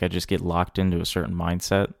feel like I just get locked into a certain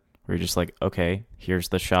mindset where you're just like, okay, here's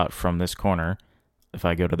the shot from this corner. If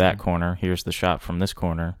I go to that corner, here's the shot from this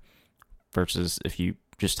corner. Versus if you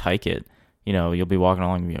just hike it, you'll be walking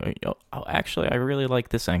along and be like, oh, actually, I really like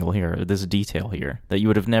this angle here, or this detail here that you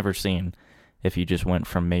would have never seen if you just went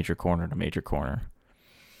from major corner to major corner.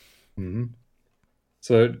 Mm-hmm.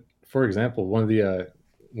 So, for example, one of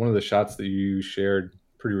the shots that you shared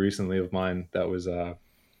pretty recently of mine that was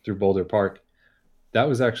through Boulder Park, that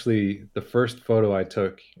was actually the first photo I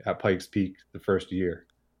took at Pikes Peak the first year.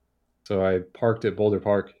 So I parked at Boulder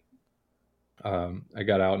Park. I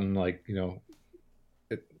got out and like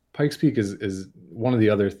Pikes Peak is one of the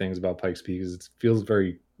other things about Pikes Peak is it feels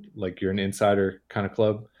very like you're an insider kind of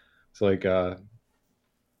club. So like you're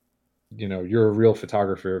a real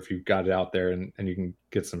photographer if you've got it out there and you can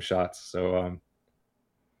get some shots. So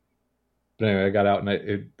but anyway, I got out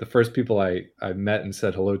and the first people I met and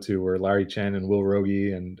said hello to were Larry Chen and Will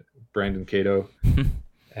Rogie and Brandon Cato.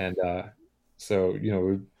 And so,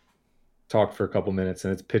 we talked for a couple minutes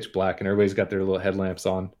and it's pitch black and everybody's got their little headlamps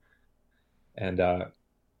on. And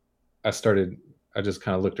I started, I just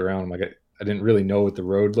kind of looked around. I'm like, I didn't really know what the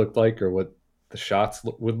road looked like or what the shots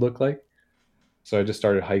would look like. So I just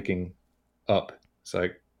started hiking up. So I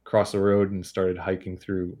crossed the road and started hiking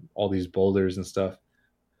through all these boulders and stuff.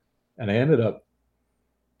 And I ended up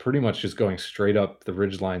pretty much just going straight up the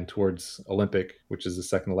ridge line towards Olympic, which is the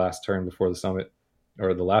second to last turn before the summit,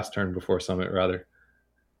 or the last turn before summit, rather.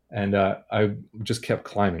 And I just kept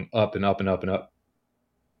climbing up and up and up and up.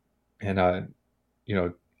 And,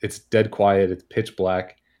 it's dead quiet. It's pitch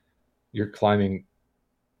black. You're climbing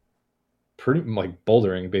pretty like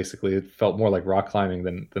bouldering, basically. It felt more like rock climbing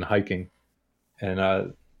than hiking. And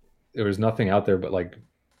there was nothing out there but like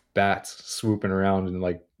bats swooping around and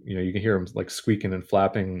like, you can hear them like squeaking and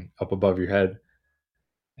flapping up above your head.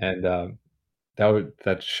 And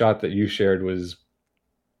that shot that you shared was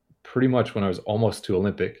pretty much when I was almost to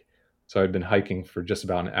Olympic. So I'd been hiking for just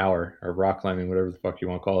about an hour, or rock climbing, whatever the fuck you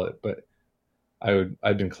want to call it. But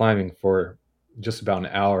I'd been climbing for just about an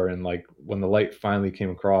hour, and like when the light finally came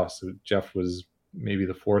across, Jeff was maybe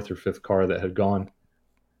the fourth or fifth car that had gone.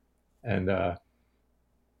 And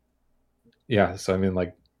yeah, so I mean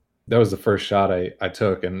like that was the first shot I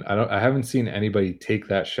took, and I haven't seen anybody take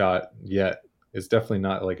that shot yet. It's definitely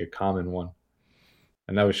not like a common one.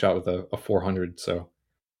 And that was shot with a 400, so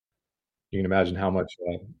you can imagine how much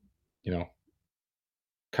you know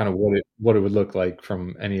kind of what it would look like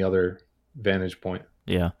from any other vantage point.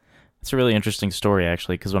 Yeah. It's a really interesting story,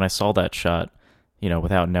 actually, because when I saw that shot,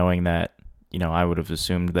 without knowing that, I would have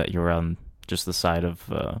assumed that you were on just the side of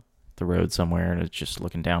the road somewhere and it's just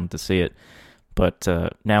looking down to see it. But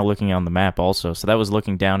now looking on the map also, so that was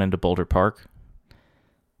looking down into Boulder Park.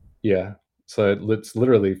 Yeah, so it's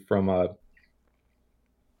literally from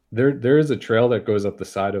there is a trail that goes up the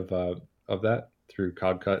side of that through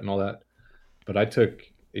Cod Cut and all that, but I took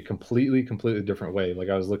a completely different way. Like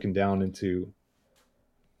I was looking down into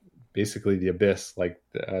basically the abyss, like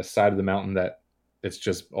the side of the mountain that it's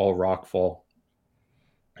just all rock fall.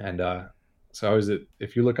 And so I was at,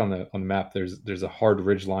 if you look on the map, there's a hard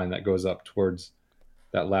ridge line that goes up towards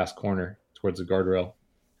that last corner towards the guardrail.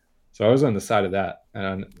 So I was on the side of that,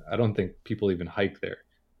 and I don't think people even hike there.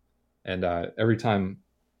 And every time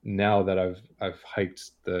now that I've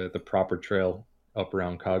hiked the proper trail up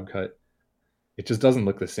around Cog Cut, it just doesn't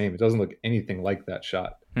look the same. It doesn't look anything like that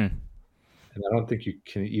shot. Hmm. And I don't think you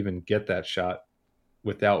can even get that shot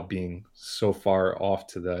without being so far off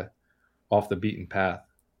the beaten path.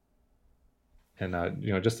 And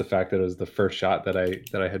just the fact that it was the first shot that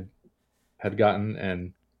I had gotten,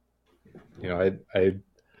 and I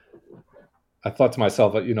thought to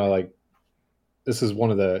myself, like, this is one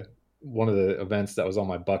of the events that was on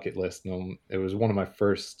my bucket list, and it was one of my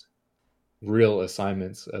first real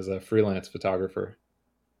assignments as a freelance photographer,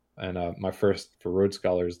 and my first for Road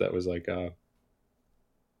Scholars that was like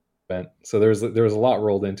event. So there was a lot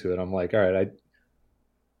rolled into it. I'm like, all right,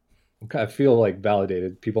 I feel like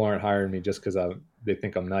validated. People aren't hiring me just because they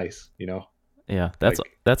think I'm nice, Yeah, like,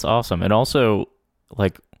 that's awesome. And also,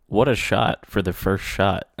 like, what a shot for the first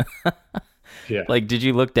shot. yeah. Like, did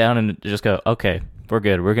you look down and just go, okay, we're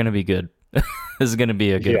good. We're gonna be good. This is gonna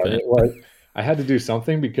be a good Yeah, event. well, I had to do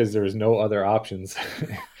something because there was no other options.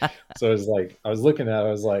 So it was like I was looking at it,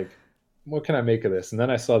 I was like, what can I make of this? And then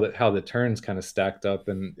I saw that how the turns kind of stacked up,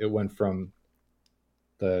 and it went from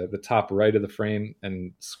the top right of the frame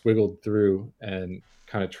and squiggled through and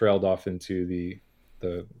kind of trailed off into the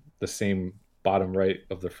the same bottom right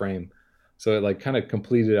of the frame. So it like kind of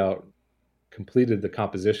completed the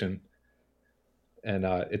composition, and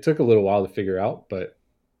it took a little while to figure out, but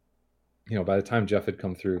by the time Jeff had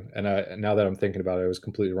come through, and now that I'm thinking about it, I was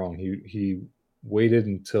completely wrong. He waited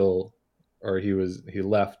until, or he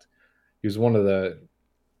left. He was one of the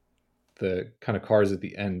kind of cars at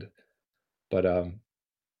the end, but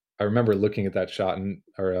I remember looking at that shot and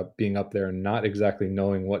or being up there and not exactly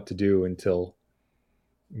knowing what to do until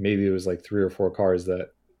maybe it was like three or four cars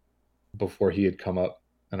that before he had come up,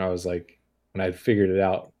 and I was like, when I had figured it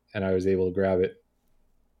out and I was able to grab it.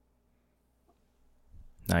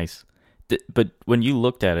 Nice. But when you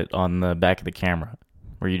looked at it on the back of the camera,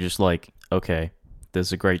 were you just like, okay, this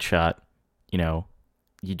is a great shot? You know,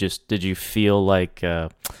 you just did you feel like uh,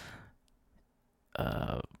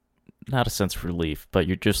 not a sense of relief, but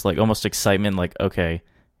you're just like almost excitement, like, okay,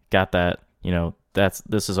 got that.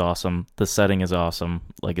 This is awesome. The setting is awesome.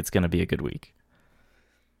 Like it's gonna be a good week.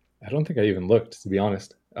 I don't think I even looked, to be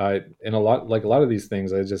honest. In a lot of these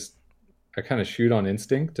things, I kind of shoot on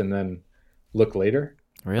instinct and then look later,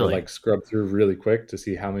 or Really like scrub through really quick to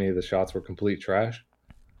see how many of the shots were complete trash.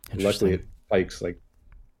 Luckily, interesting. at Pikes, like,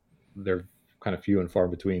 they're kind of few and far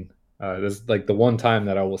between. This is like the one time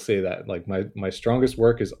that I will say that like my strongest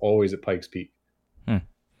work is always at Pikes Peak. Hmm.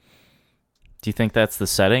 Do you think that's the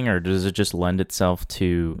setting, or does it just lend itself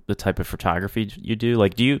to the type of photography you do?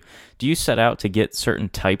 Like, do you set out to get certain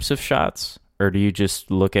types of shots, or do you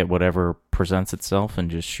just look at whatever presents itself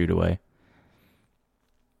and just shoot away?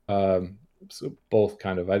 So both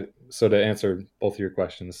kind of. So to answer both of your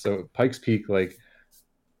questions, so Pikes Peak, like,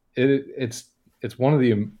 it's one of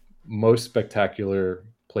the most spectacular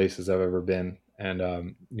places I've ever been, and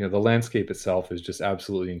the landscape itself is just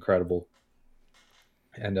absolutely incredible.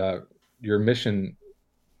 And your mission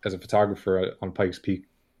as a photographer on Pikes Peak,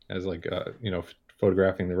 as like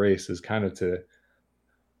photographing the race, is kind of to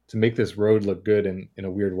make this road look good in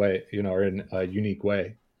a weird way, or in a unique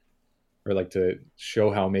way, or like to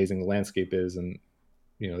show how amazing the landscape is, and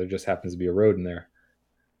there just happens to be a road in there.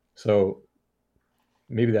 So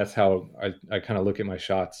maybe that's how I kind of look at my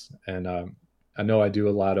shots. And I know I do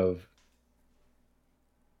a lot of,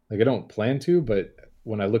 like, I don't plan to, but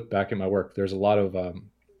when I look back at my work, there's a lot of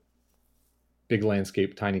big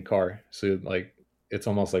landscape, tiny car. So like it's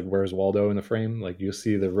almost like Where's Waldo in the frame. Like you'll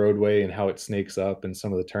see the roadway and how it snakes up and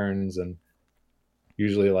some of the turns, and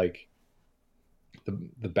usually like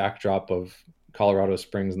the backdrop of Colorado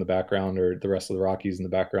Springs in the background or the rest of the Rockies in the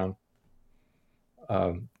background.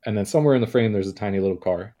 And then somewhere in the frame, there's a tiny little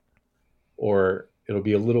car, or it'll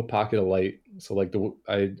be a little pocket of light. So like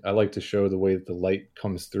I like to show the way that the light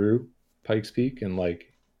comes through Pikes Peak, and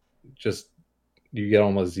like just you get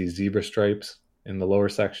almost these zebra stripes in the lower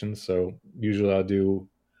sections. So usually I'll do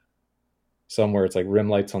somewhere it's like rim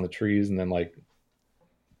lights on the trees, and then like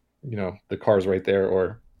the car's right there.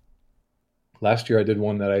 Or last year I did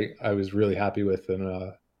one that I was really happy with,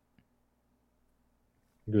 and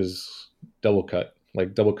it was double cut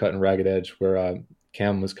and ragged edge, where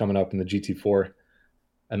Cam was coming up in the GT4,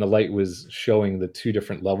 and the light was showing the two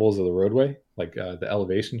different levels of the roadway, like the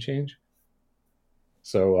elevation change.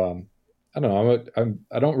 So I don't know.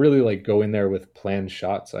 I don't really like go in there with planned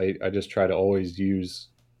shots. I just try to always use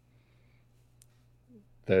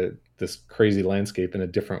this crazy landscape in a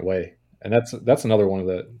different way. And that's another one of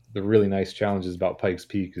the really nice challenges about Pikes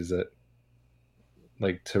Peak is that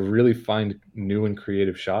like to really find new and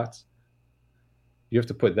creative shots, you have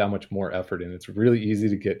to put that much more effort in. It's really easy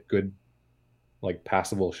to get good like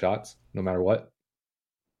passable shots no matter what,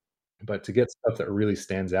 but to get stuff that really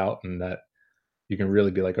stands out and that you can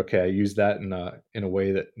really be like, okay, I use that in a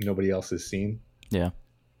way that nobody else has seen. Yeah.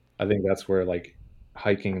 I think that's where like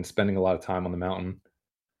hiking and spending a lot of time on the mountain,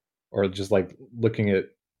 or just like looking at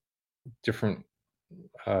different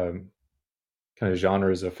um, kind of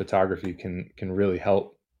genres of photography can really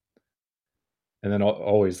help. And then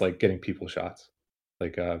always like getting people shots,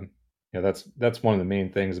 like that's one of the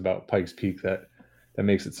main things about Pikes Peak that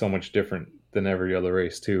makes it so much different than every other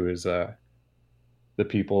race too is the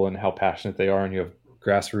people and how passionate they are, and you have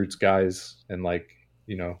grassroots guys and like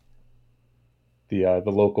you know the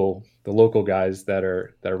local guys that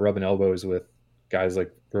are rubbing elbows with guys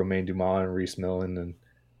like Romain Dumas and Reese Millen, and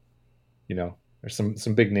there's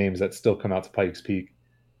some big names that still come out to Pikes Peak.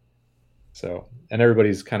 So, and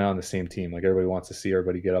everybody's kind of on the same team. Like everybody wants to see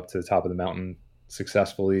everybody get up to the top of the mountain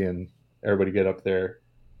successfully, and everybody get up there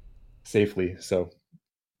safely. So,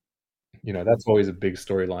 that's always a big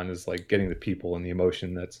storyline is like getting the people and the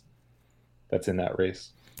emotion that's in that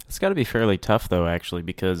race. It's got to be fairly tough though, actually,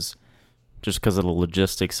 because of the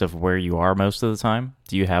logistics of where you are most of the time.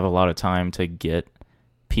 Do you have a lot of time to get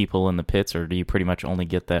people in the pits, or do you pretty much only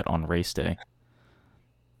get that on race day?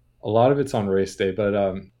 A lot of it's on race day,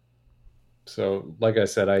 but so like I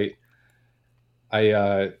said,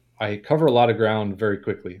 I cover a lot of ground very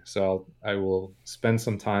quickly. So I will spend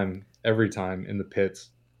some time every time in the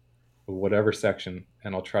pits, whatever section,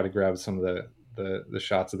 and I'll try to grab some of the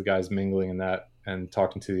shots of the guys mingling in that and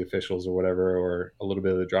talking to the officials or whatever, or a little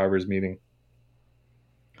bit of the drivers meeting.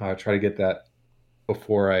 I try to get that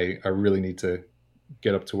before I really need to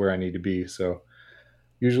get up to where I need to be. So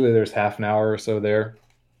usually there's half an hour or so there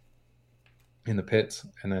in the pits,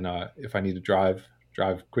 and then if I need to drive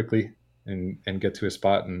quickly and get to a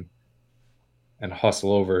spot and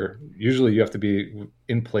hustle over. Usually you have to be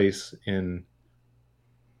in place in,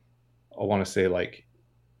 I want to say like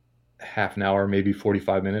half an hour, maybe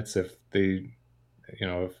 45 minutes if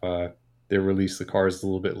if they release the cars a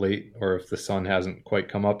little bit late, or if the sun hasn't quite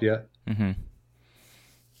come up yet. Mm-hmm.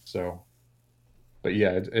 So, but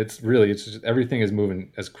yeah, it's just everything is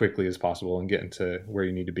moving as quickly as possible and getting to where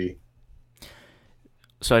you need to be.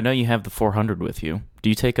 So I know you have the 400 with you. Do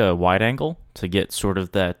you take a wide angle to get sort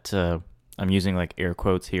of that, I'm using like air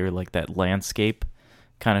quotes here, like that landscape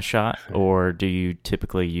kind of shot, or do you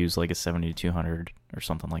typically use like a 70-200 or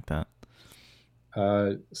something like that?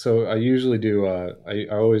 So I usually do. I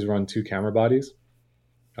always run two camera bodies,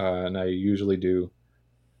 and I usually do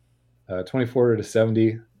 24 to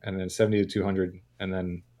 70, and then 70 to 200, and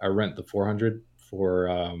then I rent the 400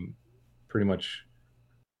 for pretty much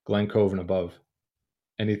Glen Cove and above.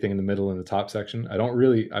 Anything in the middle in the top section, I don't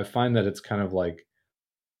really. I find that it's kind of like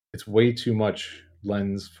it's way too much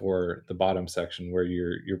lens for the bottom section where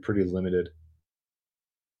you're pretty limited.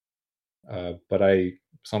 But I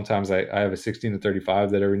have a 16 to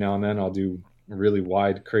 35 that every now and then I'll do really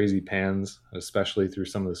wide, crazy pans, especially through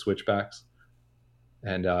some of the switchbacks.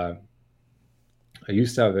 And I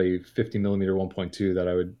used to have a 50 millimeter 1.2 that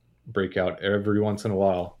I would break out every once in a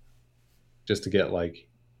while just to get like,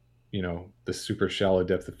 the super shallow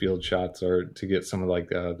depth of field shots, or to get some of like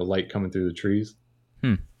the light coming through the trees.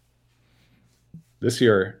 This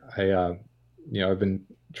year, I've been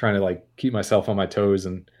trying to like keep myself on my toes,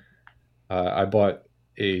 and I bought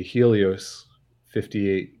a Helios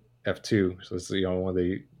 58 f2. So it's one of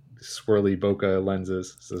the swirly bokeh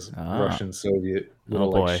lenses. It's this Russian Soviet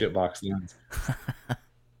little like shitbox lens.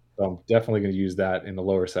 So I'm definitely going to use that in the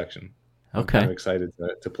lower section. I'm kind of excited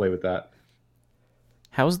to play with that.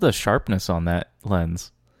 How's the sharpness on that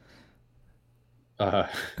lens?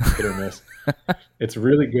 Hit or miss. It's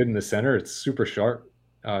really good in the center. It's super sharp.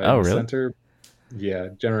 In the really? center, yeah,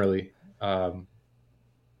 generally.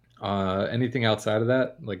 Anything outside of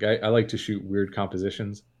that, like I like to shoot weird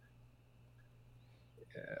compositions.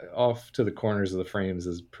 Off to the corners of the frames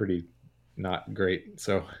is pretty not great.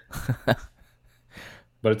 So,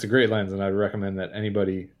 but it's a great lens, and I'd recommend that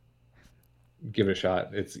anybody give it a shot.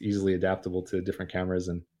 It's easily adaptable to different cameras,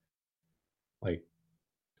 and like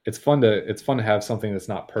it's fun to have something that's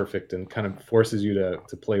not perfect and kind of forces you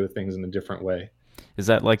to play with things in a different way. Is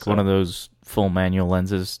that like one of those full manual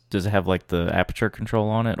lenses? Does it have like the aperture control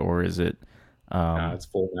on it, or is it? It's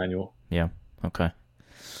full manual. Yeah. Okay.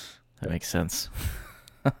 That makes sense.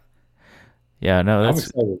 Yeah. No, that's.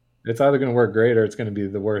 I'm excited. It's either going to work great or it's going to be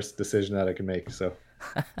the worst decision that I can make. So.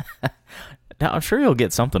 Now, I'm sure you'll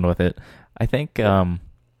get something with it. I think I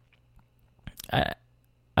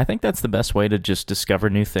I think that's the best way to just discover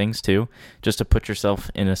new things too, just to put yourself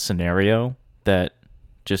in a scenario that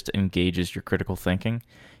just engages your critical thinking.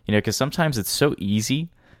 Because sometimes it's so easy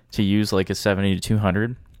to use like a 70 to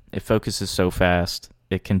 200. It focuses so fast.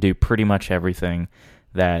 It can do pretty much everything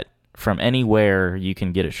that from anywhere you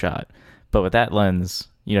can get a shot. But with that lens,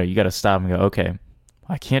 you got to stop and go, okay,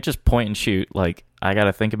 I can't just point and shoot. Like, I got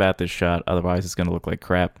to think about this shot. Otherwise, it's going to look like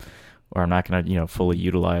crap, or I'm not going to, fully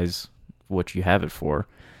utilize what you have it for.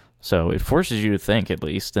 So it forces you to think at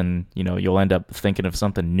least, and, you'll end up thinking of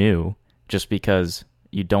something new just because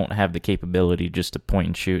you don't have the capability just to point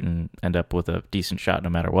and shoot and end up with a decent shot no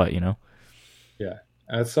matter what, Yeah.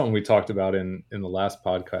 And that's something we talked about in the last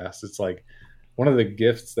podcast. It's like one of the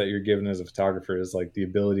gifts that you're given as a photographer is like the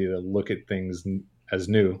ability to look at things as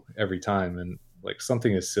new every time. And like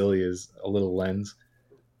something as silly as a little lens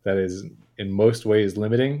that is in most ways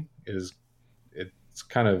limiting it's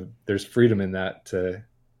kind of, there's freedom in that to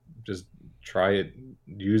just try it,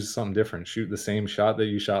 use something different, shoot the same shot that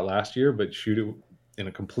you shot last year, but shoot it in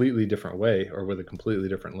a completely different way or with a completely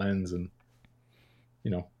different lens. And,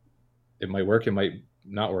 it might work, it might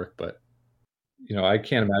not work, but I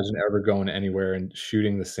can't imagine ever going anywhere and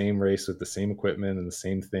shooting the same race with the same equipment and the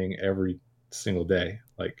same thing every single day.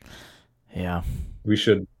 Like, yeah, we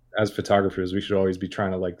should, as photographers, we should always be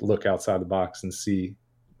trying to like look outside the box and see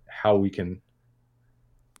how we can,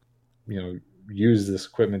 use this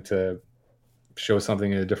equipment to show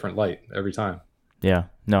something in a different light every time. Yeah,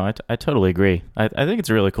 no, I totally agree. I think it's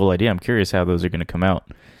a really cool idea. I'm curious how those are going to come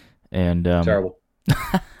out. And terrible.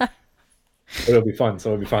 It'll be fun, so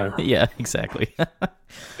it'll be fine. Yeah, exactly.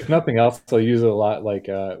 If nothing else, I'll use it a lot like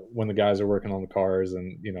when the guys are working on the cars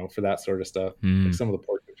and, for that sort of stuff. Like some of the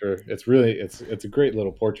portraiture. It's really, it's a great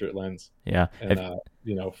little portrait lens. Yeah. And,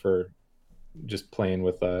 for just playing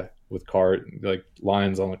with car, like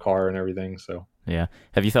lines on the car and everything. So, yeah.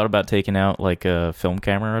 Have you thought about taking out like a film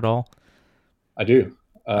camera at all? I do.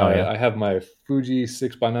 Yeah. I have my Fuji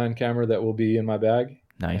 6x9 camera that will be in my bag.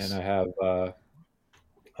 Nice. And I have a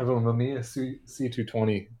Mamiya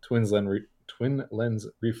C220 twin lens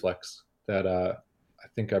reflex that I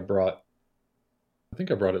think I brought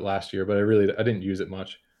it last year, but I didn't use it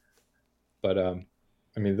much. But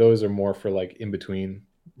those are more for like in between,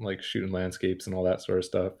 like shooting landscapes and all that sort of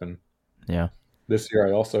stuff. And yeah, this year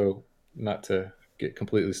I also, not to get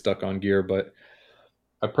completely stuck on gear, but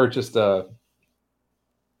I purchased a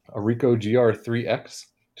Ricoh GR3X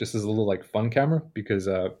just as a little like fun camera because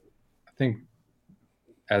I think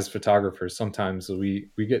as photographers sometimes we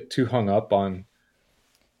get too hung up on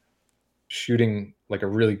shooting like a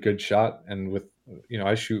really good shot, and with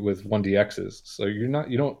I shoot with 1DXs, so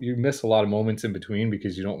you miss a lot of moments in between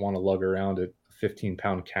because you don't want to lug around a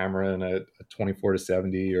 15-pound camera and a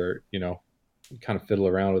 24-70 or kind of fiddle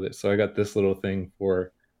around with it. So I got this little thing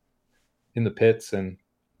for in the pits and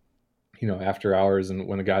after hours and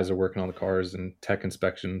when the guys are working on the cars and tech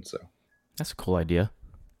inspection. So that's a cool idea.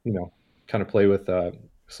 Kind of play with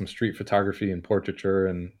some street photography and portraiture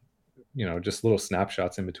and just little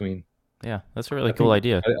snapshots in between. Yeah, that's a really cool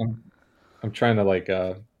idea. I'm trying to like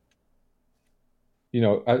this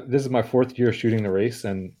is my 4th year shooting the race,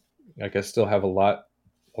 and like I still have a lot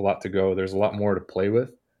to go. There's a lot more to play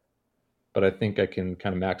with, but I think I can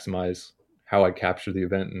kind of maximize how I capture the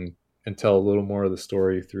event and tell a little more of the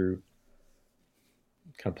story through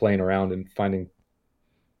kind of playing around and finding,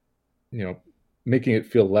 making it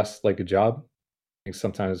feel less like a job. I think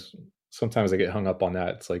sometimes I get hung up on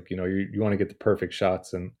that. It's like, you want to get the perfect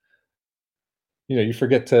shots, and you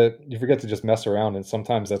forget to just mess around, and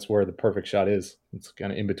sometimes that's where the perfect shot is. It's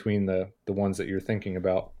kind of in between the ones that you're thinking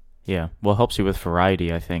about. Yeah, well, it helps you with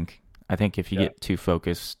variety, I think. I think if you get too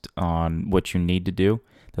focused on what you need to do,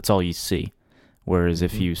 that's all you see. Whereas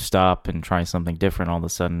if you stop and try something different, all of a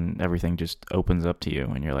sudden everything just opens up to you,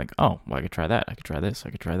 and you're like, oh, well, I could try that, I could try this,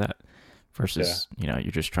 I could try that. Versus,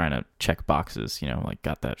 you're just trying to check boxes, like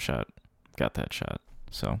got that shot.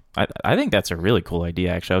 So I think that's a really cool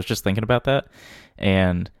idea, actually. I was just thinking about that,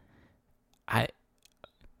 and I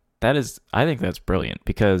think that's brilliant,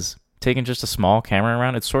 because taking just a small camera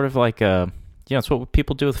around, it's sort of like it's what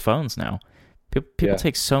people do with phones now. People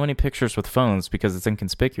take so many pictures with phones because it's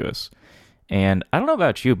inconspicuous. And I don't know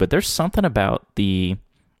about you, but there's something about the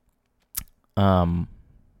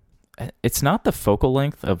it's not the focal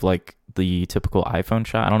length of like the typical iPhone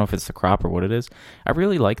shot. I don't know if it's the crop or what it is. I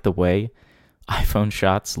really like the way iPhone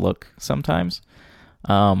shots look sometimes.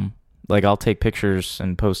 Like I'll take pictures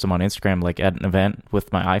and post them on Instagram, like at an event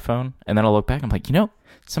with my iPhone, and then I'll look back and I'm like,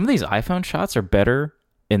 some of these iPhone shots are better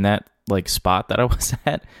in that like spot that I was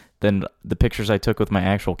at than the pictures I took with my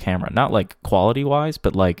actual camera. Not like quality wise,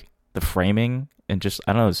 but like the framing and just,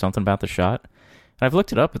 I don't know, there's something about the shot. And I've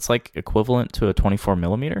looked it up. It's like equivalent to a 24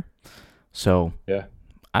 millimeter. So Yeah.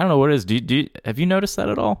 I don't know what it is. Have you noticed that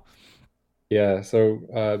at all? Yeah. So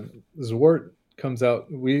Zwart comes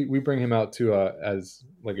out. We bring him out to as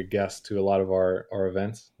like a guest to a lot of our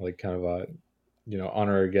events, like kind of a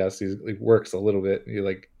honorary guest. He works a little bit. He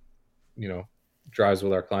like you know drives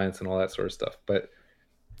with our clients and all that sort of stuff. But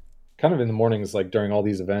kind of in the mornings, like during all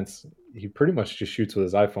these events, he pretty much just shoots with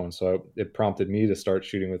his iPhone. So it prompted me to start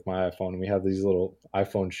shooting with my iPhone. And we have these little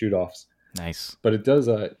iPhone shoot offs. Nice. But it does,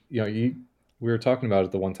 we were talking about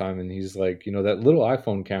it the one time, and he's like, that little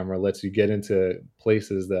iPhone camera lets you get into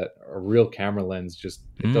places that a real camera lens just,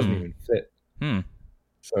 it doesn't Mm. even fit. Hmm.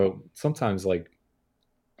 So sometimes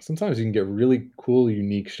you can get really cool,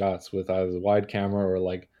 unique shots with either the wide camera or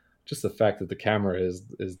like just the fact that the camera is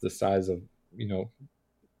the size of, you know,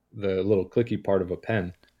 the little clicky part of a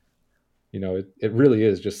pen. It really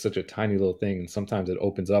is just such a tiny little thing. And sometimes it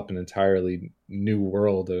opens up an entirely new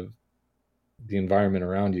world of the environment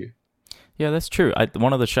around you. Yeah, that's true.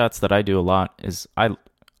 One of the shots that I do a lot is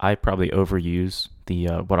I probably overuse the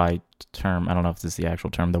what I term, I don't know if this is the actual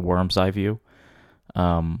term, the worm's eye view.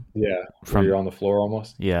 Yeah, where From you're on the floor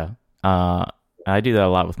almost. Yeah. I do that a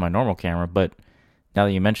lot with my normal camera, but now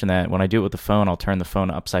that you mention that, when I do it with the phone, I'll turn the phone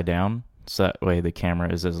upside down so that way the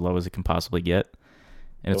camera is as low as it can possibly get.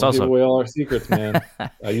 And it's Don't give also away all our secrets, man.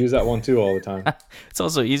 I use that one too all the time. it's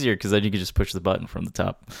also easier because then you can just push the button from the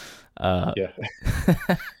top. Uh, Yeah,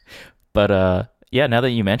 but yeah, now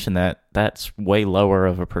that you mention that, that's way lower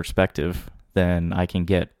of a perspective than I can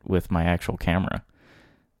get with my actual camera,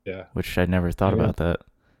 yeah. which I never thought And about that.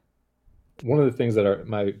 one of the things that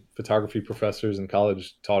my photography professors in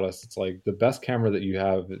college taught us, it's like the best camera that you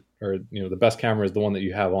have, or the best camera is the one that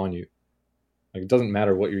you have on you. Like it doesn't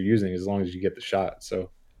matter what you're using as long as you get the shot. So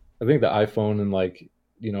I think the iPhone and like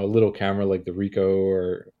a little camera like the Ricoh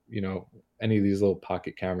or any of these little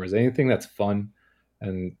pocket cameras, anything that's fun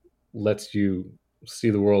and lets you see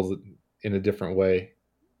the world in a different way,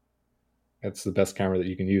 that's the best camera that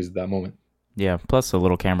you can use at that moment. Yeah, plus a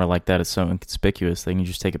little camera like that is so inconspicuous. They can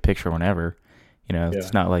just take a picture whenever. Yeah,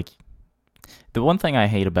 It's not like the one thing I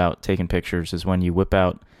hate about taking pictures is when you whip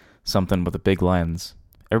out something with a big lens.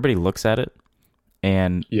 Everybody looks at it,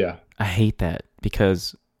 and yeah, I hate that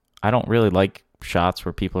because I don't really like shots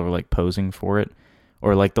where people are like posing for it,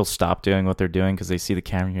 or like they'll stop doing what they're doing because they see the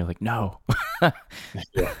camera and you're like, no.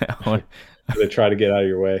 yeah. They try to get out of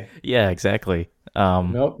your way. Yeah, exactly.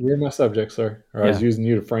 Nope, you're my subject, sir. Or I was Yeah, using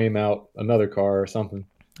you to frame out another car or something.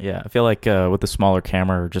 yeah. I feel like with the smaller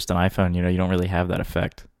camera or just an iPhone, you don't really have that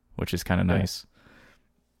effect, which is kind of Yeah, nice.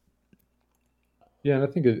 yeah, and I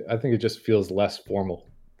think it just feels less formal.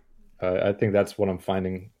 I think that's what I'm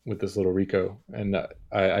finding with this little Ricoh, and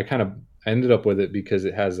I kind of ended up with it because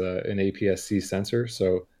it has an APS-C sensor.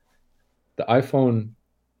 So the iPhone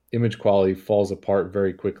image quality falls apart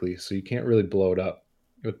very quickly, so you can't really blow it up.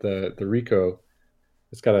 With the Ricoh,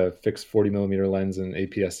 it's got a fixed 40 millimeter lens and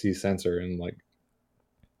APS-C sensor, and like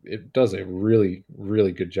it does a really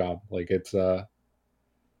really good job. Like it's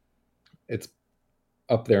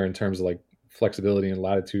up there in terms of like flexibility and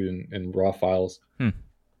latitude and raw files Hmm.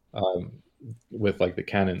 um, with like the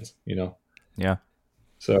Canons. Yeah.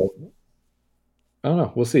 So I don't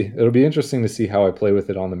know. We'll see. It'll be interesting to see how I play with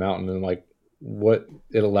it on the mountain and like what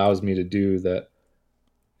it allows me to do that,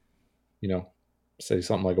 you know, say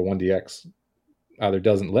something like a 1DX either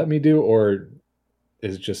doesn't let me do or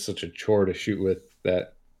is just such a chore to shoot with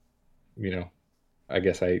that, you know, I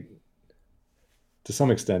guess to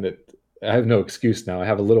some extent, I have no excuse now. I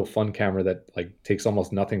have a little fun camera that like takes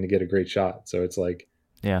almost nothing to get a great shot. So it's like,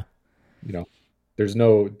 Yeah. you know, there's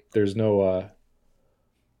no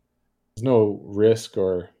risk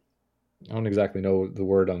or I don't exactly know the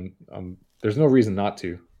word there's no reason not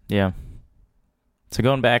to. Yeah. So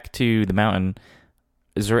going back to the mountain,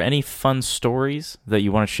 is there any fun stories that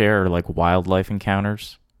you want to share or like wildlife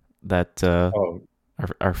encounters that Oh,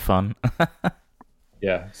 are fun?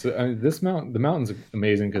 yeah. So I mean, the mountain's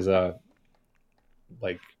amazing because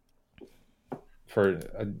like for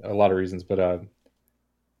a lot of reasons, but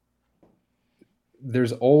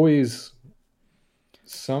there's always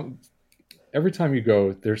some every time you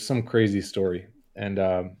go, there's some crazy story. And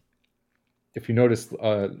if you notice,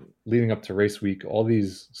 leading up to race week, all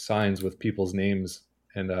these signs with people's names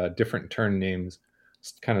and different turn names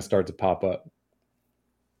kind of start to pop up.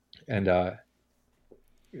 And I'm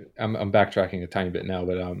backtracking a tiny bit now,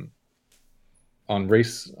 but on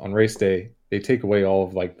race day, they take away all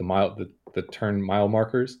of like the turn mile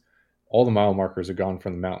markers, all the mile markers are gone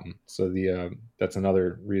from the mountain. So that's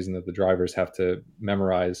another reason that the drivers have to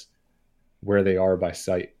memorize where they are by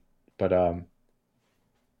sight. But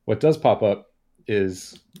what does pop up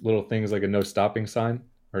is little things like a no stopping sign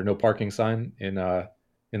or no parking sign in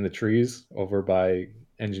the trees over by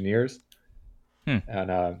engineers, Hmm.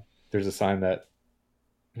 and there's a sign that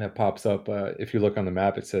pops up. If you look on the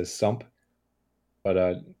map, it says Sump,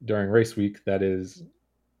 but during race week, that is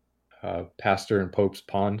Pastor and Pope's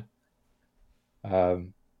Pond.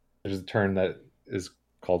 Um, there's a turn that is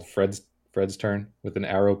called Fred's turn with an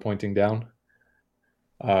arrow pointing down.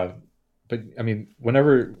 Uh, but I mean,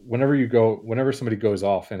 whenever somebody goes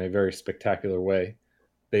off in a very spectacular way,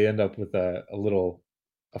 they end up with a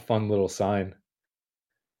fun little sign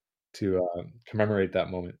to commemorate that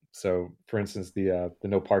moment. So, for instance, the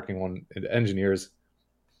no parking one, it engineers,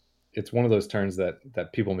 it's one of those turns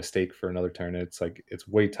that people mistake for another turn. It's like it's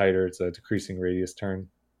way tighter. It's a decreasing radius turn,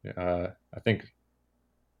 I think.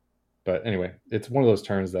 But anyway, it's one of those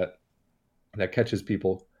turns that catches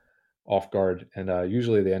people off guard, and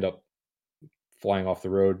usually they end up flying off the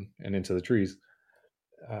road and into the trees.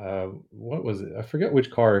 What was it? I forget which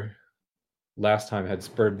car last time had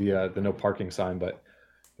spurred the no parking sign, but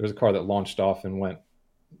there was a car that launched off and went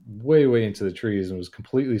way into the trees and was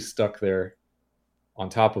completely stuck there on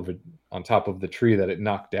top of it on top of the tree that it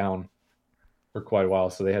knocked down for quite a while.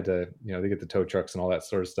 So they had to, they get the tow trucks and all that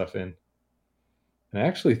sort of stuff in. And I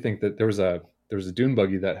actually think that there was a dune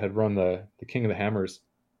buggy that had run the King of the Hammers.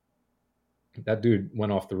 That dude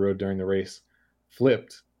went off the road during the race,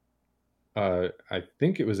 flipped. I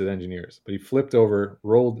think it was at Engineers, but he flipped over,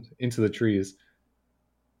 rolled into the trees,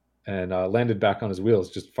 and landed back on his wheels.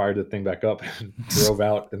 Just fired the thing back up and drove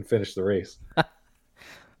out and finished the race.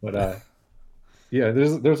 But yeah,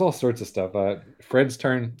 there's all sorts of stuff. Fred's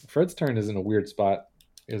turn. Fred's turn is in a weird spot.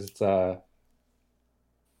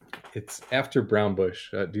 It's after Brown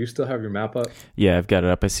Bush. Do you still have your map up? Yeah, I've got it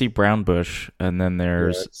up. I see Brown Bush, and then Yeah.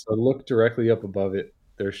 there's So look directly up above it.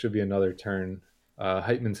 There should be another turn.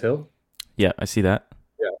 Heitman's Hill. yeah, I see that.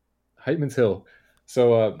 Yeah, Heitman's Hill.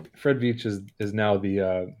 So Fred Veach is now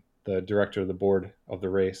the director of the board of the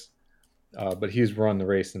race, but he's run the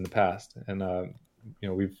race in the past, and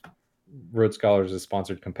we've Road Scholars has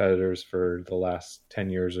sponsored competitors for the last 10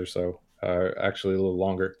 years or so, actually a little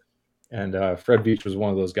longer. And Fred Veach was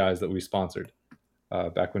one of those guys that we sponsored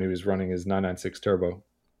back when he was running his 996 Turbo,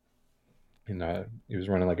 and he was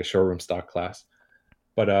running like a showroom stock class.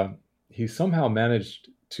 But he somehow managed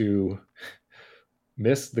to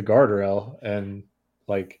miss the guardrail, and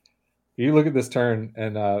like you look at this turn,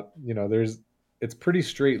 and there's it's pretty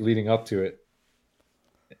straight leading up to it.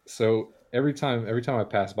 So every time I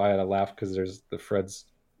pass by it, I laugh because there's the Fred's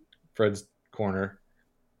corner,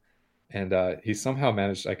 and he somehow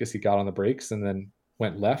managed. I guess he got on the brakes and then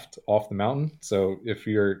went left off the mountain. So if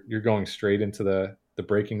you're going straight into the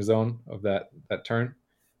braking zone of that turn,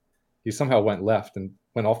 he somehow went left and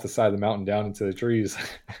went off the side of the mountain down into the trees,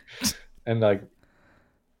 and like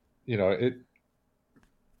it.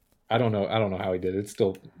 I don't know how he did it. It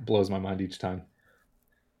still blows my mind each time.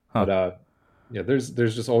 Huh. But yeah, there's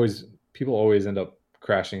just always people always end up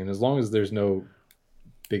crashing, and as long as there's no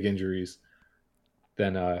big injuries,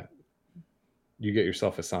 then you get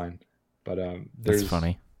yourself a sign. But That's there's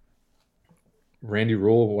funny. Randy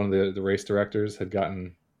Rule, one of the race directors, had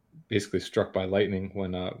gotten basically struck by lightning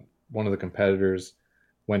when one of the competitors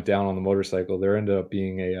went down on the motorcycle. There ended up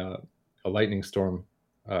being a lightning storm,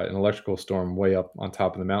 an electrical storm way up on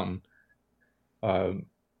top of the mountain, uh,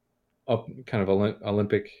 up kind of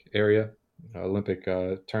Olympic area, Olympic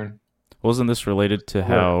turn. Wasn't this related to Where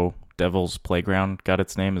how Devil's Playground got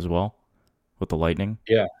its name as well, with the lightning?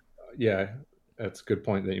 Yeah, yeah, that's a good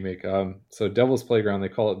point that you make. So Devil's Playground, they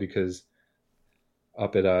call it because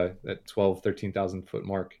up at that 12, 13,000 foot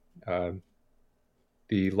mark, uh,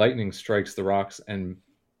 the lightning strikes the rocks and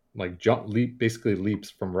like basically leaps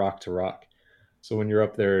from rock to rock. So when you're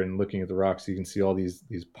up there and looking at the rocks, you can see all these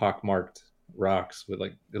pockmarked rocks with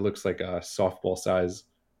like it looks like a softball size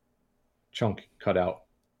chunk cut out,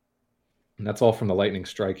 and that's all from the lightning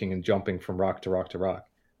striking and jumping from rock to rock to rock.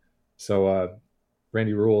 So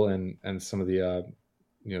Randy Rule and some of you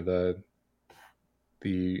know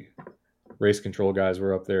the race control guys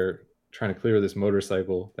were up there trying to clear this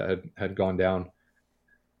motorcycle that had gone down,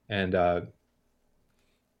 and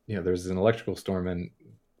there's an electrical storm, and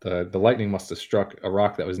the lightning must have struck a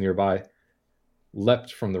rock that was nearby,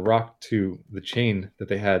 leapt from the rock to the chain that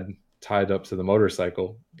they had tied up to the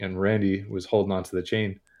motorcycle, and Randy was holding onto the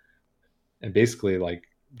chain and basically like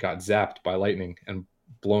got zapped by lightning and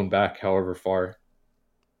blown back however far.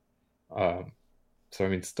 Um, So I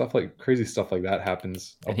mean, crazy stuff like that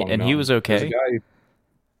happens And up he, on the and he was mountain. There's a okay. guy.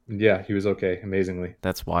 Yeah, he was okay, amazingly.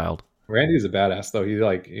 That's wild. Randy's a badass though. He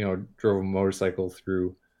like drove a motorcycle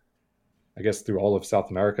through, I guess, through all of South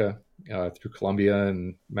America, through Colombia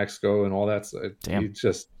and Mexico and all that. So Damn. he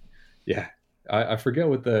just, yeah. I forget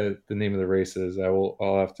what the name of the race is. I'll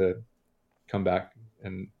have to come back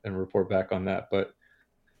and report back on that. But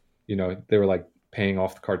they were like paying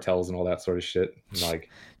off the cartels and all that sort of shit. And like,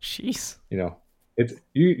 Jeez. it's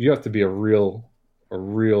you have to be a real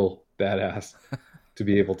badass to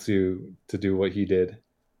be able to do what he did.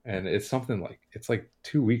 And it's something like it's like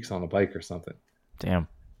 2 weeks on a bike or something. Damn.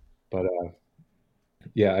 But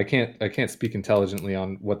yeah, I can't speak intelligently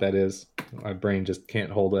on what that is. My brain just can't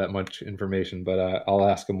hold that much information. But I'll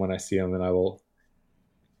ask him when I see him, and I'll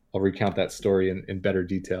recount that story in better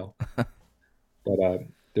detail. But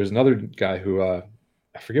there's another guy who I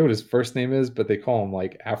forget what his first name is, but they call him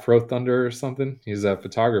like Afro Thunder or something. He's a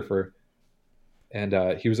photographer, and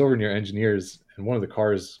he was over near Engineers, and one of the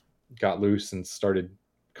cars got loose and started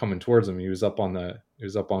coming towards him. He was up on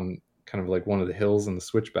kind of like one of the hills and the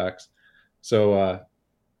switchbacks. So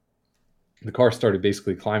the car started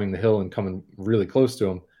basically climbing the hill and coming really close to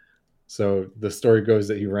him. So the story goes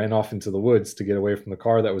that he ran off into the woods to get away from the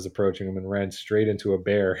car that was approaching him and ran straight into a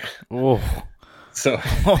bear. Oh. So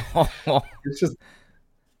it's just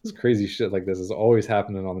this crazy shit like this is always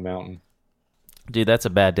happening on the mountain. Dude, that's a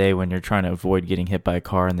bad day when you're trying to avoid getting hit by a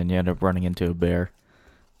car and then you end up running into a bear.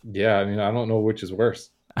 Yeah, I mean, I don't know which is worse.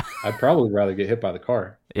 I'd probably rather get hit by the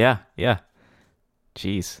car. Yeah, yeah.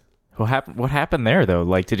 Jeez. What happened there though?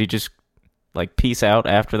 Like did he just like peace out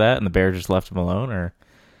after that and the bear just left him alone or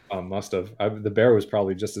Must have. The bear was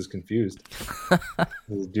probably just as confused.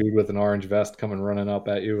 This dude with an orange vest coming running up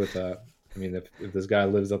at you with a. I mean, if this guy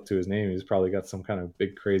lives up to his name, he's probably got some kind of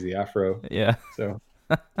big crazy afro. Yeah. So,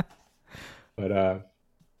 but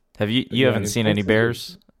Have you yeah, I haven't mean, seen any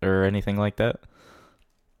bears or anything like that?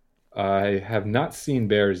 I have not seen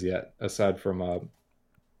bears yet, aside from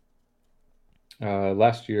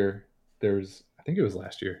last year. I think it was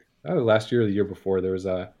last year. Last year or the year before, there's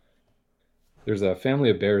a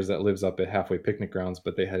family of bears that lives up at Halfway Picnic Grounds,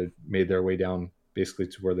 but they had made their way down basically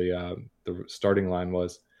to where the starting line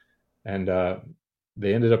was, and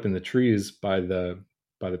they ended up in the trees by the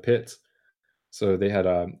pits. So they had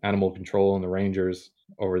animal control and the rangers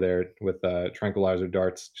over there with tranquilizer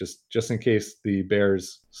darts, just in case the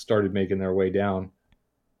bears started making their way down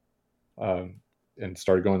and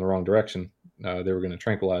started going the wrong direction. They were going to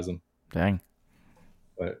tranquilize them, Dang.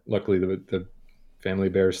 but luckily the family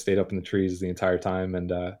bears stayed up in the trees the entire time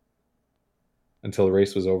and until the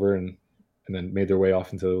race was over and then made their way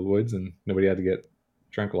off into the woods and nobody had to get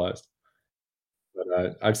tranquilized.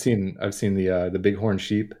 But I've seen the bighorn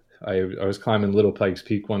sheep. I was climbing Little Pikes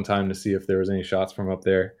Peak one time to see if there was any shots from up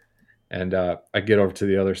there, and I get over to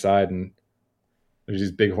the other side and there's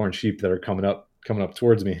these bighorn sheep that are coming up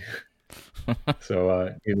towards me.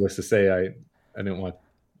 So needless to say, I didn't want to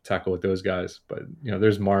tackle with those guys. But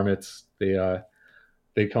there's marmots.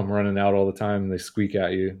 They come running out all the time and they squeak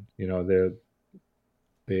at you.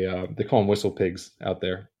 They call them whistle pigs out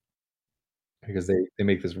there because they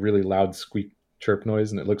make this really loud squeak chirp noise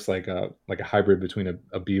and it looks like a hybrid between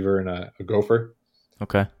a beaver and a gopher.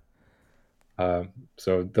 Okay. Uh,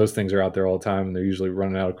 so those things are out there all the time and they're usually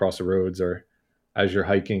running out across the roads or as you're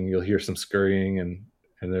hiking you'll hear some scurrying and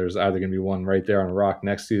there's either going to be one right there on a rock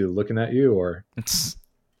next to you looking at you or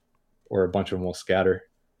a bunch of them will scatter.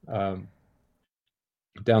 Um,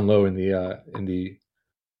 Down low in the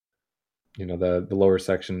the lower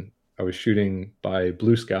section, I was shooting by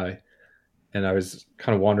blue sky and I was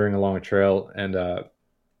kind of wandering along a trail and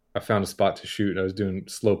I found a spot to shoot. I was doing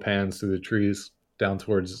slow pans through the trees down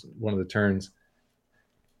towards one of the turns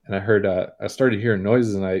and I started hearing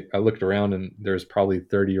noises and I looked around and there's probably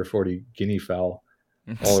 30 or 40 guinea fowl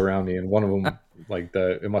all around me and one of them like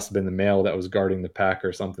it must have been the male that was guarding the pack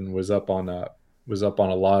or something was up on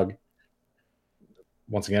a log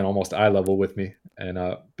once again almost eye level with me and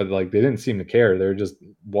but like they didn't seem to care. They were just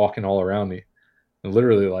walking all around me and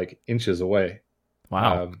literally like inches away.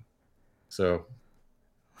 Wow. So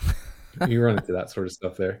you run into that sort of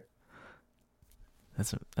stuff there.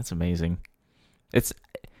 That's amazing. It's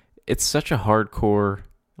it's such a hardcore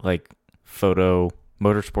like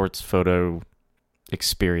motorsports photo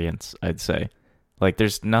experience, I'd say. Like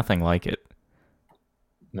there's nothing like it.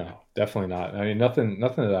 No, definitely not. I mean, nothing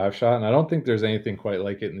that I've shot, and I don't think there's anything quite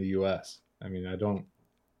like it in the U.S. I mean, I don't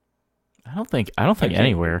I think can't think of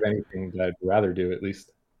anywhere. anything that I'd rather do at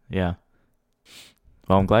least. Yeah.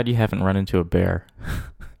 Well, I'm glad you haven't run into a bear.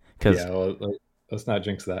 Cuz Yeah, well, let's not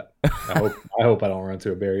jinx that. I hope I don't run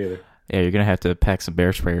into a bear either. Yeah, you're gonna have to pack some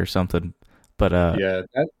bear spray or something. But Yeah,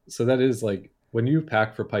 that is like when you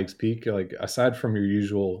pack for Pikes Peak, like aside from your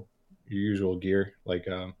usual gear, like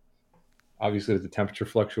obviously with the temperature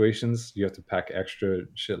fluctuations, you have to pack extra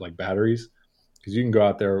shit like batteries because you can go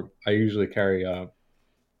out there. I usually carry I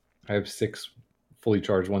have 6 fully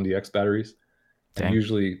charged 1DX batteries, and dang,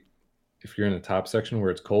 usually if you're in the top section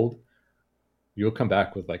where it's cold, you'll come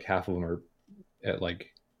back with like half of them are at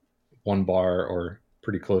like 1 bar or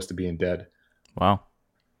pretty close to being dead. wow,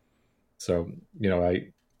 So,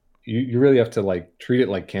 you really have to like treat it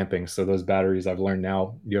like camping. So those batteries I've learned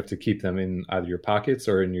now, you have to keep them in either your pockets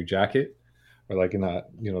or in your jacket or like in a,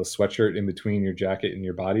 sweatshirt in between your jacket and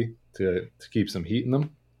your body to keep some heat in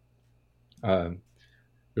them. Um,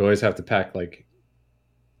 you always have to pack like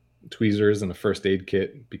tweezers and a first aid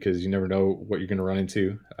kit because you never know what you're going to run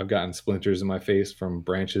into. I've gotten splinters in my face from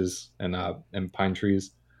branches and pine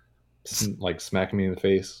trees, like smacking me in the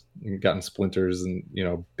face. I've gotten splinters and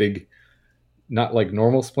big, not like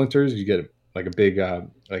normal splinters. You get like a big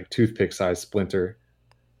like toothpick size splinter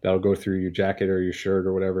that'll go through your jacket or your shirt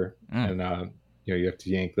or whatever, mm, and you have to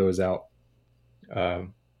yank those out.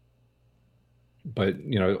 Um, but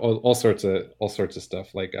all sorts of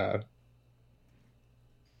stuff like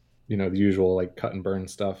the usual like cut and burn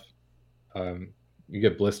stuff. You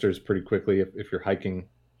get blisters pretty quickly if you're hiking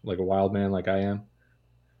like a wild man like I am.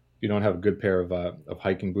 If you don't have a good pair of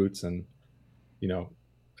hiking boots, and you know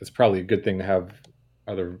it's probably a good thing to have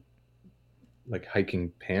other like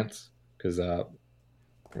hiking pants because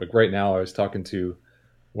like right now I was talking to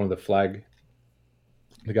one of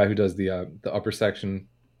the guy who does the upper section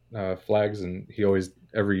flags, and he always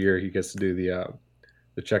every year he gets to do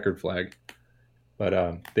the checkered flag.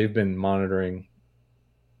 But they've been monitoring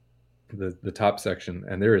the top section,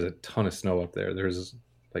 and there is a ton of snow up there. There's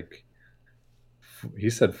like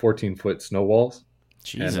he said 14-foot snow walls,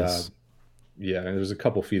 and Jesus, yeah, and there's a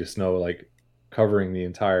couple feet of snow like covering the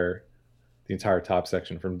entire top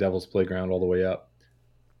section from Devil's Playground all the way up.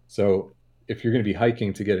 So if you're going to be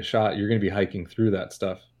hiking to get a shot, you're going to be hiking through that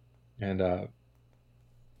stuff. And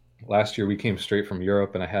last year we came straight from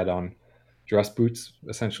Europe, and I had on dress boots,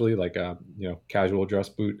 essentially like a casual dress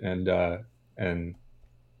boot and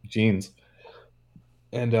jeans.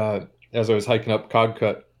 And as I was hiking up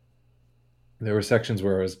Cogcut, there were sections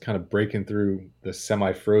where I was kind of breaking through the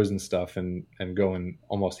semi-frozen stuff and going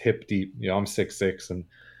almost hip deep. I'm 6'6", and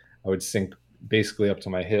I would sink basically up to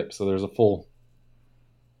my hip. So there's a full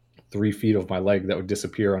 3 feet of my leg that would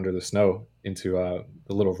disappear under the snow into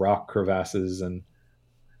the little rock crevasses. And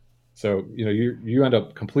so you end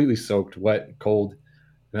up completely soaked, wet, cold,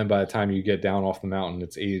 and then by the time you get down off the mountain,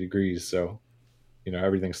 it's 80 degrees. So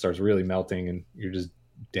everything starts really melting, and you're just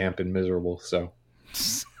damp and miserable. So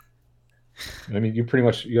I mean, you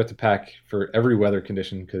have to pack for every weather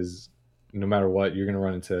condition because no matter what, you're going to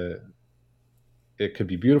run into. It could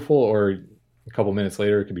be beautiful, or a couple minutes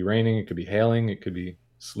later, it could be raining, it could be hailing, it could be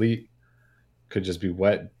sleet, it could just be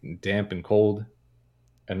wet, and damp, and cold,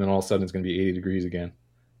 and then all of a sudden it's going to be 80 degrees again.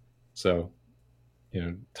 So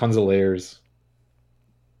tons of layers,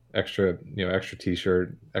 extra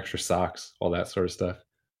t-shirt, extra socks, all that sort of stuff.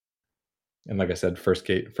 And like I said, first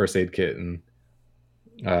aid kit, and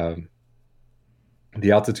um,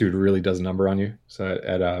 the altitude really does a number on you. So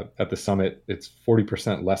at the summit, it's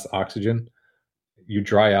 40% less oxygen. You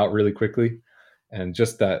dry out really quickly, and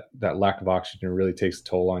just that lack of oxygen really takes a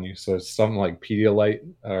toll on you. So something like Pedialyte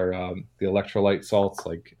or the electrolyte salts,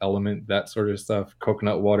 like Element, that sort of stuff,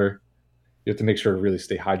 coconut water. You have to make sure to really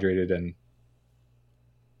stay hydrated and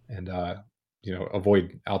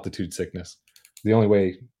avoid altitude sickness. The only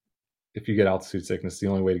way, if you get altitude sickness, the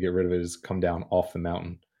only way to get rid of it is come down off the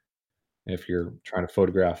mountain. And if you're trying to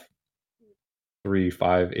photograph 3,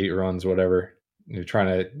 5, 8 runs, whatever, and you're trying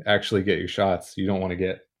to actually get your shots, you don't want to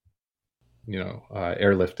get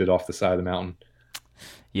airlifted off the side of the mountain because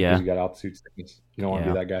yeah, you got altitude sickness. You don't want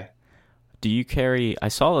to be yeah. that guy. Do you carry? I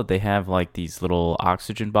saw that they have like these little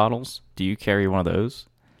oxygen bottles. Do you carry one of those?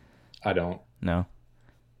 I don't. No.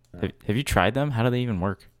 No. Have you tried them? How do they even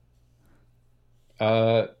work?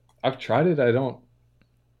 Uh, I've tried it. I don't.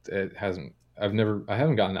 It hasn't. I've never. I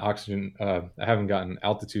haven't gotten oxygen. I haven't gotten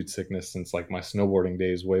altitude sickness since like my snowboarding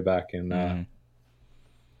days way back in Mm,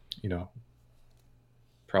 you know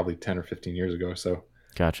probably 10 or 15 years ago. So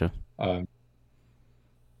gotcha. um,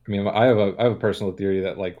 I mean, I have a personal theory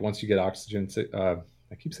that like once you get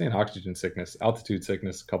I keep saying oxygen sickness, altitude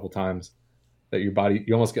sickness a couple times, that your body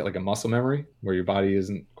you almost get like a muscle memory where your body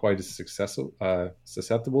isn't quite as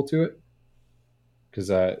susceptible to it because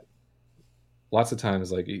lots of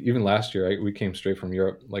times like even last year we came straight from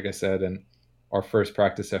Europe like I said, and our first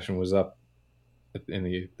practice session was up in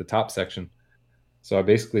the top section. So I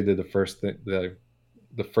basically did the first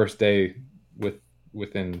day with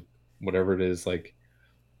within whatever it is, like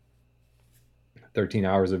 13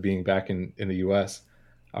 hours of being back in the US.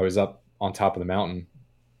 I was up on top of the mountain,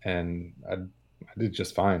 and I did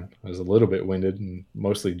just fine. I was a little bit winded and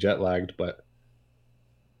mostly jet lagged, but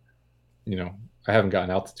I haven't gotten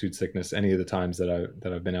altitude sickness any of the times that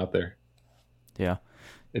I've been out there. Yeah.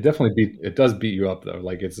 It does beat you up though.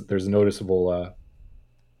 Like there's noticeable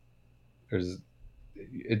there's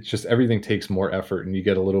it's just everything takes more effort, and you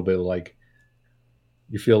get a little bit like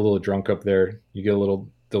you feel a little drunk up there. You get a little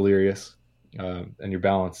delirious, and your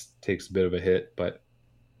balance takes a bit of a hit. But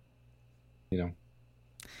you know,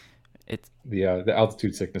 It's the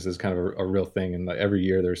altitude sickness is kind of a real thing, and like every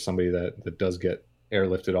year there's somebody that does get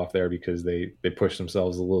airlifted off there because they push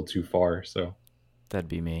themselves a little too far. So, That'd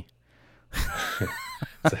be me.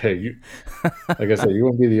 so hey, like I said, you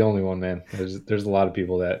won't be the only one, man. There's a lot of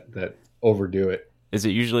people that overdo it. Is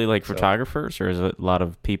it usually like So photographers, or is it a lot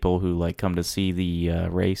of people who like come to see the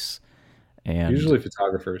race? And usually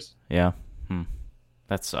photographers. yeah, hmm.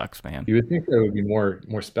 That sucks, man. You would think there would be more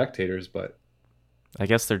spectators, but I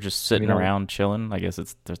guess they're just I sitting mean, around chilling. I guess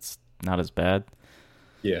it's not as bad.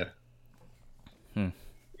 yeah, Hmm.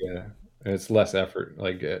 yeah, it's less effort.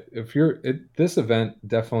 Like if this event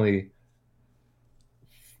definitely,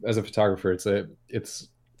 as a photographer, it's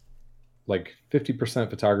like 50%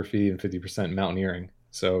 photography and 50% mountaineering.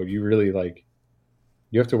 So you really like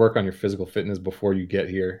you have to work on your physical fitness before you get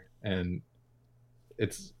here, and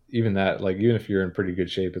it's even that, like, even if you're in pretty good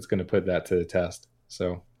shape, it's going to put that to the test.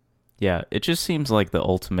 So Yeah, it just seems like the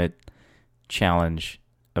ultimate challenge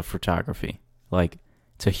of photography. Like,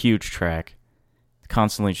 it's a huge track,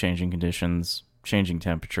 constantly changing conditions, changing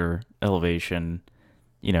temperature, elevation.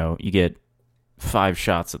 You get 5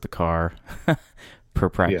 shots at the car per yeah,